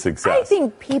to be a success? I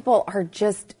think people are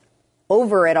just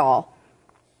over it all.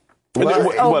 What,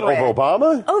 over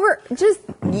Obama? Over, just,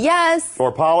 yes.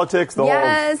 Or politics?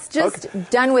 Yes, just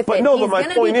done with but it. No, He's but my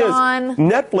gonna point be is, gone.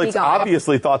 Netflix Be gone.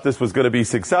 obviously thought this was going to be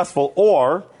successful,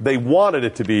 or they wanted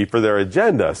it to be for their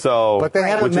agenda. So, But they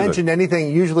haven't which is it? mentioned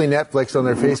anything. Usually Netflix on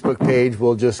their Facebook page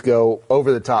will just go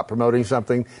over the top promoting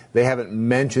something. They haven't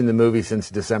mentioned the movie since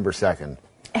December 2nd.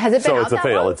 Has it been So out it's a that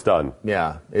fail. long? It's done.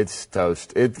 Yeah, it's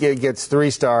toast. It gets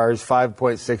 3 stars,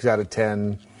 5.6 out of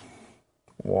 10.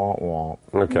 Wah, wah.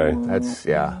 Okay.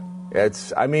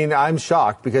 It's, I mean, I'm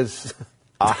shocked because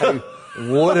I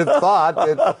would have thought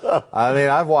that, I mean,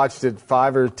 I've watched it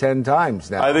 5 or 10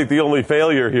 times now. I think the only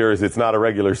failure here is it's not a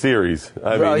regular series.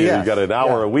 I mean, you've got an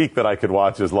hour a week that I could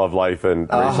watch as Love Life and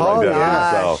Racial Identity.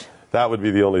 gosh. So that would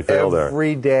be the only fail there.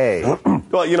 Every day.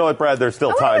 Well, you know what, Brad? There's still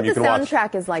I wonder time. what You the can watch.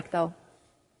 soundtrack is like, though.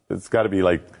 It's got to be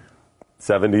like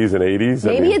 70s and 80s.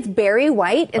 Maybe it's Barry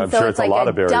White, and I'm so sure it's it's a like lot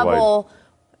of Barry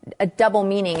a double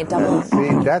meaning, a double.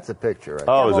 See, that's a picture right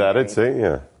Oh, is Double that it? See,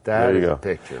 yeah. That there you is go. a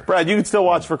picture. Brad, you can still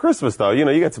watch for Christmas, though. You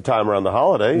know, you got some time around the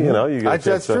holiday. You know, you get a chance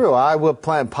That's to- true. I will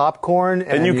plan popcorn.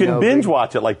 And you can binge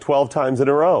watch it like 12 times in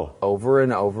a row. over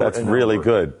and over. That's and really over.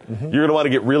 good. You're going to want to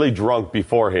get really drunk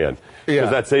beforehand because Yeah.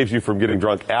 that saves you from getting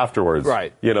drunk afterwards.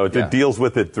 Right. You know, it Yeah. deals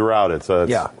with it throughout it. So it's,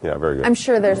 Yeah. very good. I'm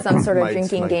sure there's some sort of Might-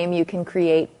 drinking might- game you can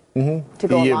create to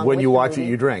go along When with you the watch movie. it,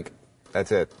 you drink.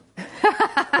 That's it.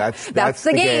 That's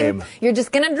the game. You're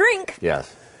just gonna drink.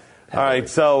 Yes. All right,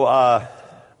 so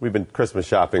we've been Christmas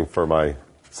shopping for my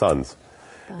sons.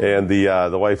 And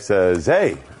the wife says,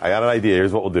 hey, I got an idea.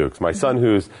 Here's what we'll do. Because I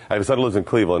have a son who lives in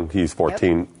Cleveland. He's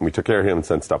 14. Yep. We took care of him and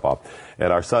sent stuff off.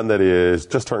 And our son that is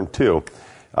just turned 2.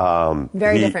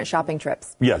 Very different shopping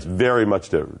trips. Yes, very much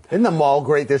different. Isn't the mall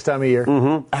great this time of year?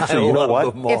 Mm-hmm. Actually, you know what?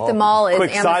 If the mall is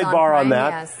Quick Amazon sidebar Prime, on that.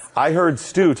 yes. I heard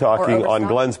Stu talking on Overstock.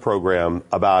 Glenn's program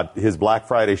about his Black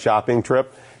Friday shopping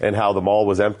trip and how the mall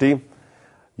was empty.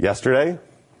 Yesterday,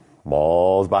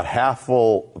 mall's about half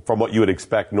full from what you would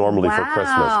expect normally for Wow.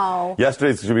 Christmas.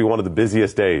 Yesterday's going to be one of the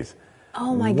busiest days.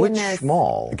 Oh my Which goodness.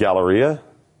 mall? Galleria?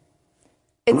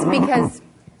 It's because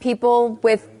people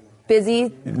with busy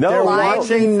They're lives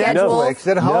watching and schedules. Netflix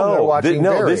at home. They're watching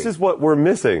no, Barry. this is what we're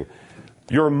missing.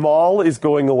 Your mall is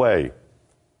going away.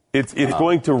 It's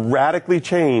going to radically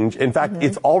change. In fact,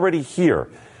 it's already here.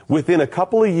 Within a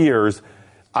couple of years,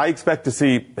 I expect to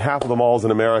see half of the malls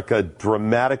in America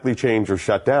dramatically change or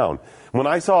shut down. When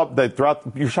I saw that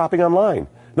you're shopping online.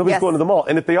 Nobody's Yes. going to the mall.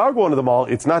 And if they are going to the mall,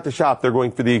 it's not to shop. They're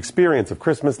going for the experience of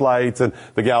Christmas lights, and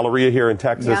the Galleria here in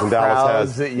Texas Yeah. and Dallas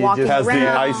Crowds that you Walking has the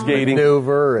around. ice skating.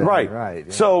 maneuver. And, Right. yeah,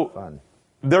 So fun.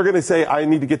 they're going to say, I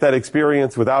need to get that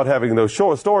experience without having those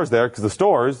stores there, because the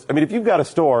stores, I mean, if you've got a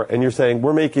store and you're saying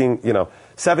we're making,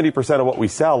 70% of what we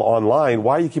sell online,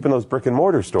 why are you keeping those brick and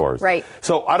mortar stores? Right.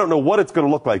 So I don't know what it's going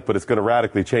to look like, but it's going to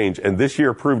radically change. And this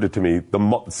year proved it to me.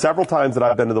 Several times that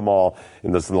I've been to the mall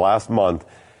in the last month,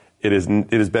 it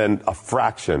has been a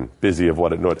fraction busy of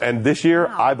what it would. And this year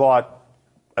I bought,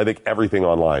 I think, everything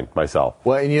online myself.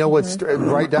 Well, and you know what's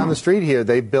right down the street here?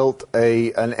 They built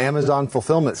an Amazon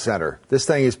fulfillment center. This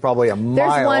thing is probably a mile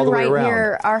There's one all the way right around.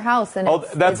 near our house, and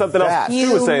That's something else fast.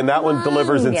 Stu was saying. That one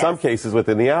delivers in Humongous. some cases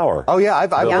within the hour. Oh yeah,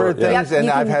 I've ordered Yeah. things Yep, and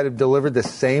you I've can- had it delivered the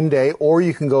same day, or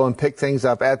you can go and pick things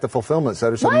up at the fulfillment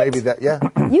center. So What? maybe that, yeah.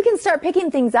 you can start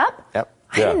picking things up. Yep.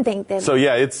 I didn't think that. So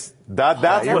yeah, it's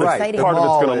that's you're what right. part of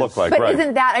it's going to look Is- like. But right.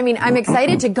 isn't that, I mean, I'm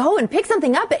excited to go and pick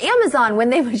something up at Amazon when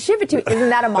they would ship it to me. Isn't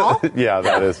that a mall? Yeah,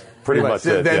 that is pretty much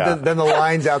it. Then, Yeah. then the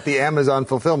lines out the Amazon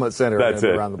fulfillment center That's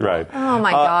and it. around the block. Right. Oh,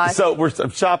 my gosh. So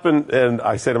I'm shopping, and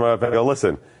I say to my wife, I go,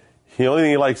 listen, the only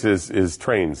thing he likes is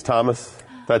trains. Thomas,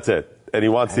 that's it. And he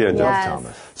wants the engine. Yes.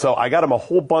 Thomas. So I got him a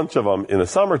whole bunch of them in the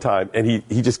summertime, and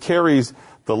he just carries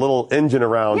the little engine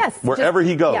around Yes, wherever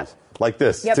he goes, yep. like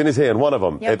this. Yep. It's in his hand, one of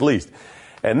them Yep. at least.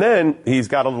 And then he's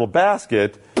got a little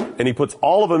basket, and he puts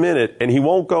all of them in it, and he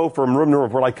won't go from room to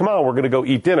room. We're like, come on, we're going to go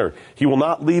eat dinner. He will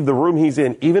not leave the room he's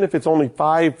in, even if it's only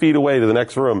 5 feet away to the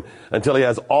next room, until he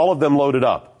has all of them loaded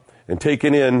up and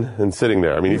taken in and sitting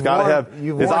there. I mean, he's got to have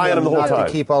his eye on him the whole not time.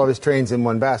 to keep all of his trains in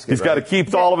one basket. He's got to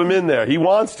keep all of them in there. He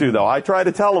wants to, though. I try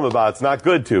to tell him about it. It's not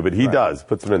good to, but he does.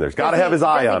 Puts them in there. He's got to have his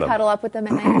eye on Does he them. cuddle up with them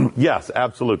at night? Yes,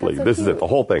 absolutely. That's so This is cute. it, the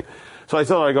whole thing. So I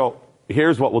told him, I go,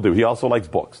 here's what we'll do. He also likes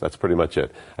books. That's pretty much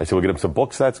it. I said, we'll get him some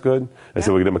books. That's good. I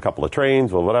said, we'll get him a couple of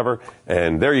trains, well, whatever.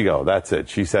 And there you go. That's it.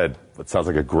 She said, it sounds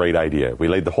like a great idea. We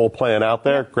laid the whole plan out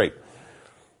there. Great.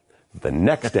 The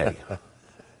next day,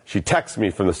 she texts me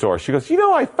from the store. She goes,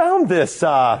 I found this.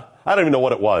 I don't even know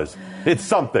what it was. It's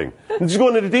something. And she's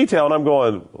going into detail, and I'm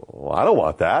going, well, I don't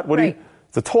want that. What do you? Right.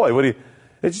 It's a toy. What do you?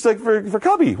 And she's like, for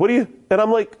Cubby. What do you? And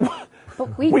I'm like,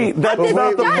 But wait, that's But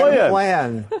not the wait,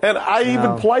 plan. And I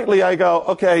even politely, I go,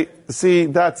 okay, see,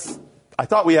 I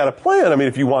thought we had a plan. I mean,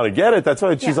 if you want to get it, that's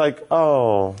right. She's Yeah. like,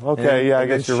 oh, okay, yeah, I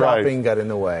And then guess you're right. shopping got in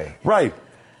the way. Right.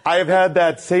 I have had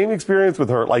that same experience with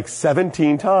her like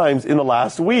 17 times in the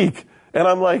last week. And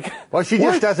I'm like, Well, she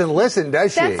just doesn't listen,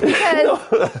 does she? that's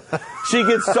because she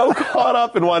gets so caught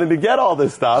up in wanting to get all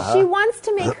this stuff. she wants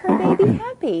to make her baby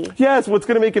happy. Yes, what's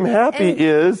going to make him happy And-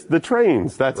 is the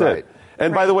trains. That's Right. it.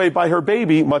 And by the way, by her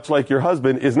baby, much like your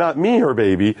husband, is not me her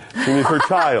baby, she means her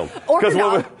child. Or her 'Cause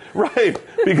what dog. right.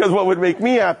 Because what would make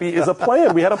me happy is a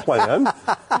plan. We had a plan.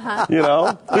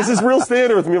 This is real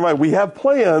standard with me and mine. We have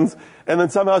plans, and then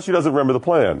somehow she doesn't remember the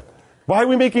plan. Why are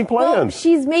we making Well, plans?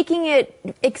 she's making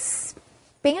it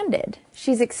expanded.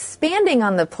 She's expanding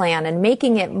on the plan and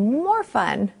making it more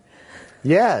fun.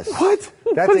 Yes. What?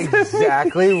 That's What does that mean?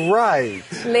 exactly right.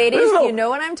 Ladies, There's no- you know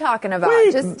what I'm talking about.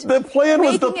 Wait, Just the plan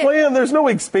was the making it- plan. There's no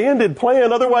expanded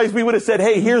plan. Otherwise, we would have said,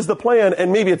 hey, here's the plan,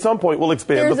 and maybe at some point we'll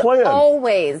expand There's the plan.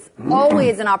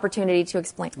 always an opportunity to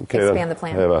expand the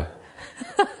plan. I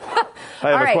have a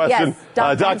All right, question. yes,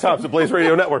 Doc Doc Thompson, Blaze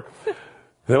Radio Network.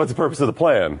 What's the purpose of the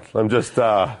plan? I'm just.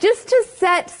 Just to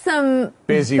set some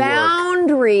Busy work.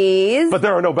 boundaries. But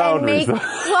there are no and boundaries. make-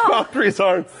 well, Boundaries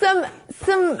aren't. some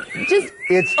just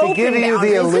It's to open give you the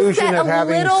boundaries. Just illusion set of a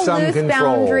having little some loose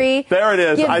control. boundary. There it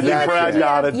is. Give I you think an Brad idea.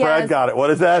 got it. Yes. Brad got it. What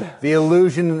is that? The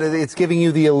illusion, it's giving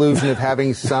you the illusion of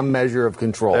having some measure of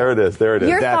control. There it is. There it is.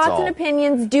 Your That's thoughts all. and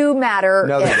opinions do matter.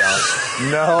 No, they Ish.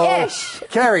 don't. No. Ish.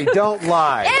 Carrie, don't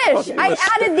lie. Ish. I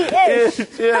added the ish.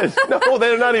 Ish. No,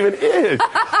 they're not even ish.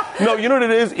 No, you know what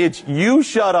it is? It's you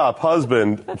shut up,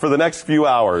 husband, for the next few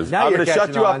hours. Now I'm you're going to shut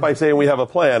catching you on. up by saying we have a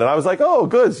plan. And I was like, oh,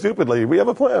 good, stupidly. We have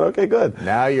a plan. Okay, good.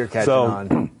 Now you're catching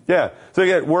on. Yeah. So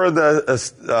again, we're at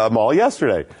the mall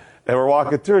yesterday, and we're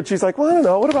walking through, and she's like, well, I don't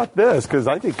know. What about this? Because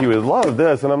I think you would love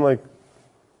this. And I'm like,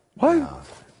 what?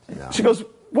 No. She goes,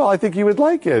 well, I think you would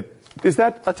like it. Is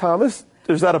that a Thomas?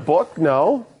 Is that a book?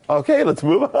 No. Okay, let's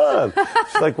move on.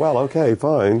 She's like, well, okay,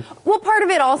 fine. Well, part of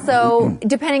it also,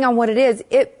 depending on what it is,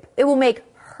 it will make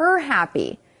her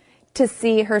happy to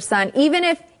see her son, even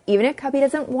if Cubby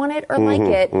doesn't want it or like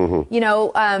it. You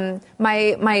know,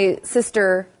 my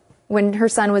sister, when her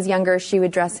son was younger, she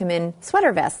would dress him in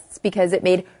sweater vests because it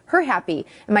made her happy.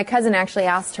 And my cousin actually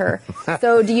asked her,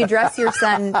 so do you dress your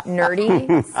son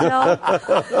nerdy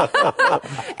still?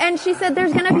 And she said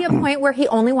there's going to be a point where he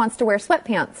only wants to wear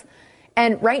sweatpants.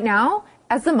 And right now,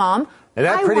 as the mom, And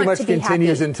that I pretty want much to be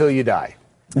continues happy. until you die.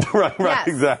 right, Yes.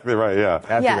 exactly, right, yeah.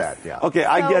 After that, yeah. Okay,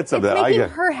 I get some of that. It's I making get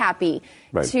her happy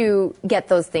Right. to get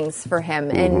those things for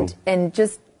him, and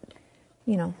just,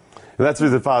 you know. And that's where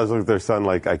the fathers look at their son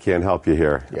like, I can't help you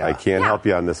here. Yeah. I can't help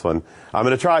you on this one. I'm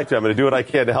going to try to. I'm going to do what I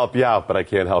can to help you out, but I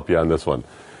can't help you on this one.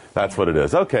 That's what it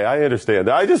is. Okay, I understand.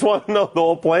 I just want to know the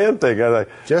whole plan thing. I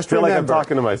Just feel like I'm remember,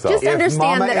 talking to myself. Just If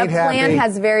understand mama that a ain't plan happy,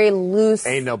 has very loose,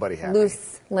 ain't nobody happy.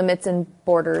 loose limits and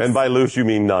borders. And by loose, you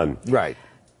mean none. Right.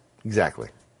 Exactly.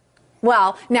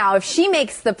 Well, now if she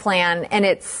makes the plan and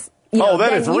it's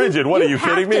Then it's rigid. What are you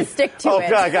kidding me? To stick to it.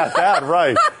 Okay, I got that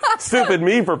right. Stupid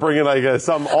me for bringing like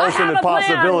some alternate a plan.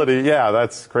 possibility. Yeah,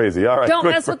 that's crazy. All right. Don't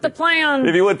good mess for with the you. plan.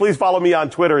 If you would, please follow me on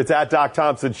Twitter. It's at Doc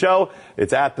Thompson Show.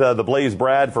 It's at the Blaze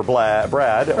Brad for Brad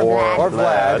Or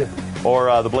Vlad.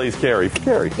 or the Blaze Carey.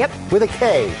 Carey. Yep. With a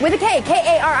K. With a K,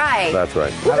 K-A-R-I. That's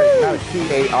right. Not a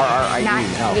K-A-R-R-I-E. Not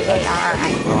No,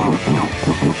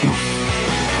 K-A-R-R-I.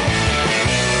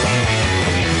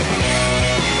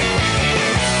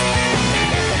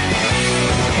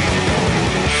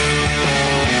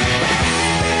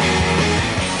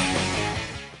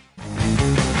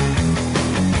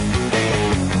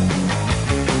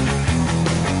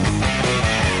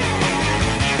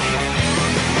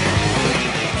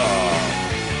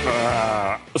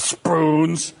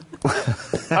 Spoons. All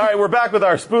right, we're back with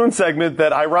our spoon segment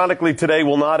that ironically today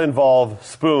will not involve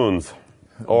spoons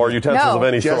or utensils No. of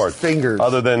any Just sort. fingers.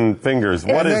 Other than fingers.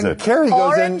 What And is then it? Carrie goes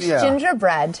Orange in, yeah.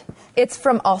 gingerbread. It's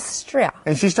from Austria.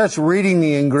 And she starts reading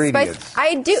the ingredients. Spice.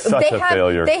 I do. Such a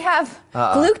failure. They have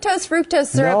glucose fructose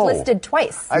syrup No. listed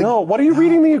twice. No, what are you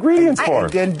reading the ingredients for?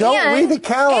 And don't read the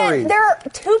calories. And there are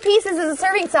 2 pieces as a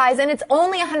serving size, and it's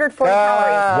only 140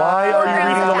 calories. Why are you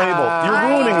reading the label?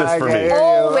 You're ruining this for me.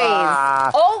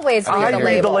 Always read I the read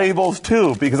label. the labels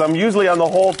too because I'm usually on the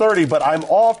whole 30, but I'm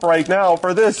off right now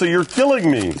for this, so you're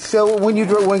killing me. So when you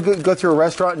go through a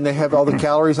restaurant and they have all the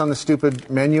calories on the stupid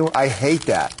menu, I hate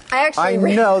that. I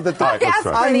know that I asked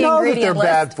for I the know that they're ingredient list.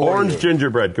 bad for Orange you.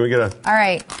 gingerbread. Can we get a... All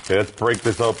right. Okay, let's break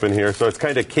this open here. So it's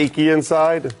kind of cakey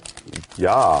inside.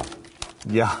 Yeah.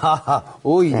 Yeah.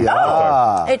 Oh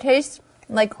yeah. It tastes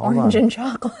like orange and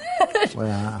chocolate. You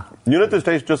know what this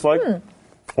tastes just like?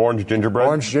 Orange gingerbread.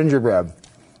 Orange gingerbread.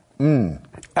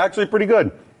 Actually pretty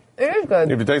good. It is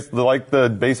good. If you taste like the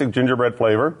basic gingerbread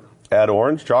flavor, add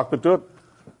orange, chocolate to it.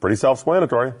 Pretty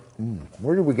self-explanatory.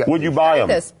 Where did we get? Would you buy them?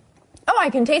 This. Oh,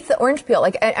 I can taste the orange peel.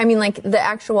 Like I mean, like the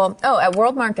actual. Oh, at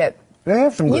World Market. They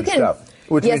have some You good can- stuff.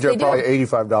 Which yes, means they're they do.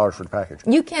 probably $85 for the package.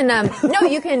 You can no,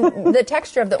 you can the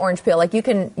texture of the orange peel. Like you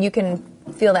can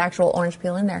feel the actual orange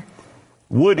peel in there.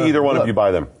 Would either one of look. you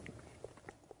buy them?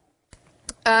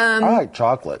 I like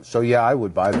chocolate, so yeah, I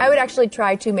would buy them. I would actually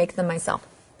try to make them myself.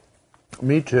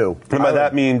 Me too. And by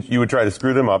that means you would try to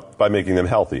screw them up by making them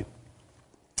healthy.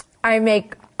 I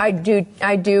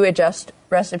do adjust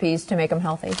recipes to make them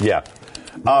healthy. Yeah.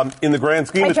 In the grand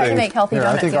scheme I of tried to things, make healthy Here, I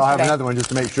donuts think I'll have yesterday. another one just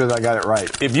to make sure that I got it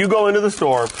right. if you go into the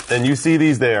store and you see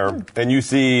these there and you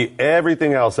see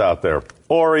everything else out there,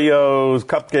 Oreos,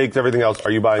 cupcakes, everything else,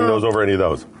 are you buying those over any of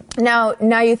those? Now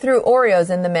you threw Oreos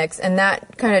in the mix, and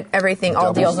that kind of everything, all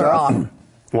Double deals are stuff. off.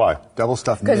 Why? Double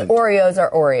stuffed Because mint. Oreos are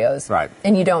Oreos. Right.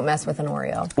 And you don't mess with an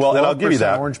Oreo. Well, and I'll give you 12%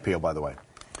 that. orange peel, by the way.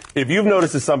 If you've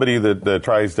noticed as somebody that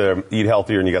tries to eat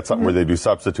healthier and you got something where they do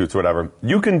substitutes or whatever,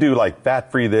 you can do like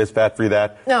fat-free this, fat-free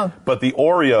that. No. But the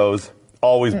Oreos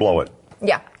always blow it.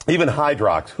 Yeah. Even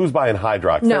Hydrox. Who's buying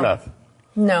Hydrox? No. They're not.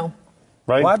 No.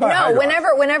 Right? Why buy No,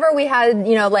 Hydrox? whenever we had,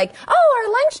 like, oh,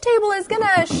 our lunch table is going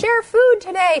to share food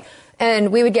today,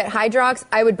 and we would get Hydrox,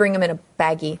 I would bring them in a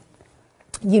baggie.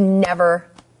 You never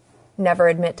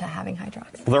admit to having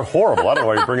Hydrox. They're horrible. I don't know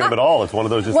why you're bringing them at all. It's one of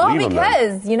those just Well, leave them there.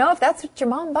 because, if that's what your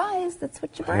mom buys, that's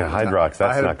what you bring. Yeah, Hydrox. I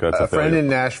That's had not good. a It's a friend failure. in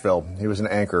Nashville. He was an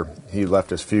anchor. He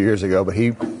left us a few years ago, but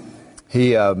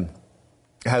he had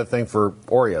a thing for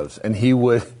Oreos, and he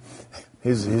would.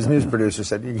 His news producer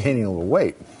said, "You're gaining a little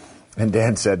weight," and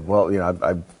Dan said, "Well,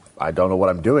 I don't know what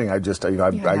I'm doing. I just I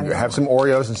have some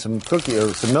Oreos and some cookie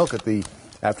or some milk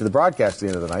after the broadcast at the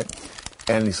end of the night."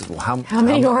 And he said, "Well, how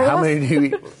many Oreos? How many do you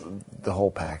eat?" The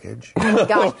whole package. Oh my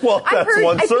gosh. Well, I've that's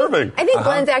one serving. I think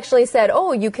Glenn's actually said,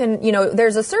 oh, you can,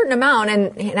 there's a certain amount,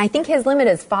 and I think his limit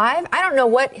is 5. I don't know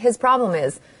what his problem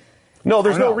is. No,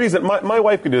 there's I no know. reason. My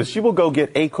wife could do this. She will go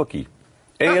get a cookie,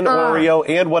 an Oreo,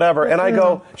 and whatever. And I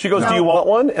go, she goes, do you want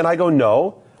one? And I go,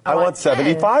 no. I want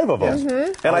 75 of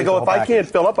them. And I go, if I can't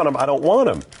fill up on them, I don't want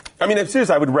them. I mean,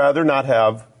 seriously, I would rather not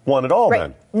have one at all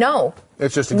then. No.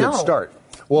 It's just a good No. start.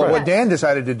 Well, Right. what Dan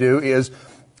decided to do is,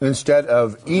 instead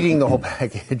of eating the whole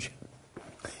package,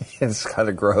 it's kind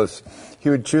of gross, he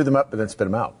would chew them up and then spit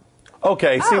them out.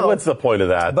 Okay, see, what's the point of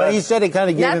that? But he said it kind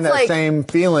of gave him that same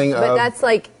feeling But of... that's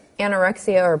like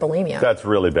anorexia or bulimia. That's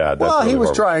really bad. That's Well, really he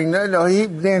was horrible. trying. No,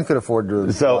 Dan could afford to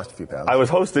lose a few pounds. I was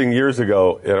hosting years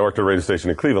ago, and I worked at a radio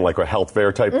station in Cleveland, like a health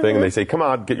fair type thing, and they say, come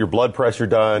on, get your blood pressure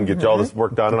done, get all this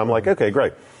work done, and I'm like, okay,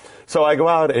 great. So I go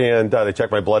out, and they check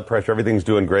my blood pressure, everything's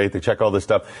doing great, they check all this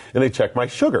stuff, and they check my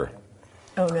sugar.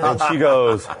 Oh, no. And she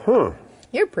goes,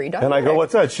 You're pre-diabetic. And I go,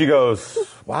 what's that? She goes,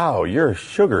 wow, your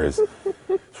sugar is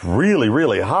really,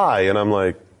 really high. And I'm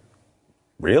like,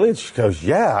 really? And she goes,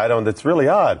 yeah, that's really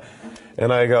odd.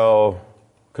 And I go,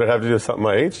 could it have to do with something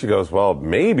I ate? She goes, well,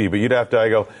 maybe, but you'd have to. I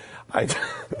go, I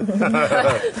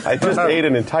just ate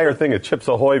an entire thing of Chips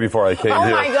Ahoy before I came here.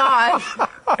 Oh, my gosh.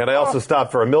 And I also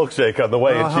stopped for a milkshake on the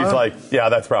way, and she's like, yeah,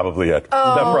 that's probably it.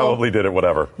 Oh. That probably did it,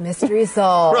 whatever. Mystery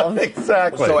solved. Right,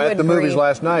 exactly. So at Good the movies grief.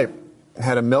 last night,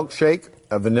 had a milkshake,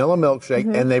 a vanilla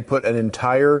milkshake, and they put an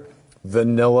entire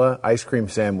vanilla ice cream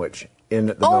sandwich in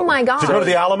the milk. My gosh. Did you go to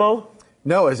the Alamo?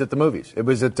 No, it was at the movies. It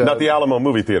was at... Not the Alamo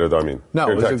movie theater, though, I mean. No,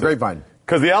 here it in was Texas. a Grapevine.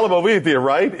 Because the Alamo movie theater,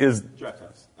 right, is... Draft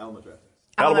House. Alamo Draft House.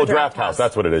 Alamo Draft House.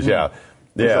 That's what it is, yeah.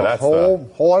 It was Yeah, a that's...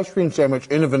 whole ice cream sandwich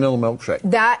in a vanilla milkshake.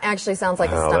 That actually sounds like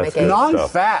a Oh, stomach that's ache. good.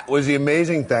 Non-fat was the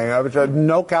amazing thing. I was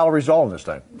no calories all in this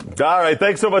thing. All right,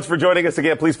 thanks so much for joining us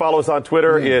again. Please follow us on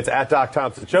Twitter. It's at Doc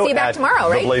Thompson Show. See you back at tomorrow, The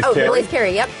right? Blaze The Carey, Blaze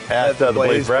Carey, yep. At the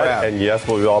Blaze Brad. Brad. And yes,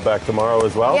 we'll be all back tomorrow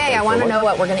as well. Yay, I Thanks so want to much. know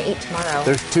what we're going to eat tomorrow.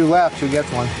 There's 2 left. Who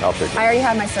gets one? I'll take it. I already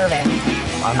have my survey.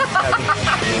 I'm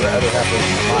having the other half of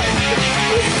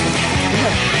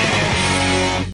mine.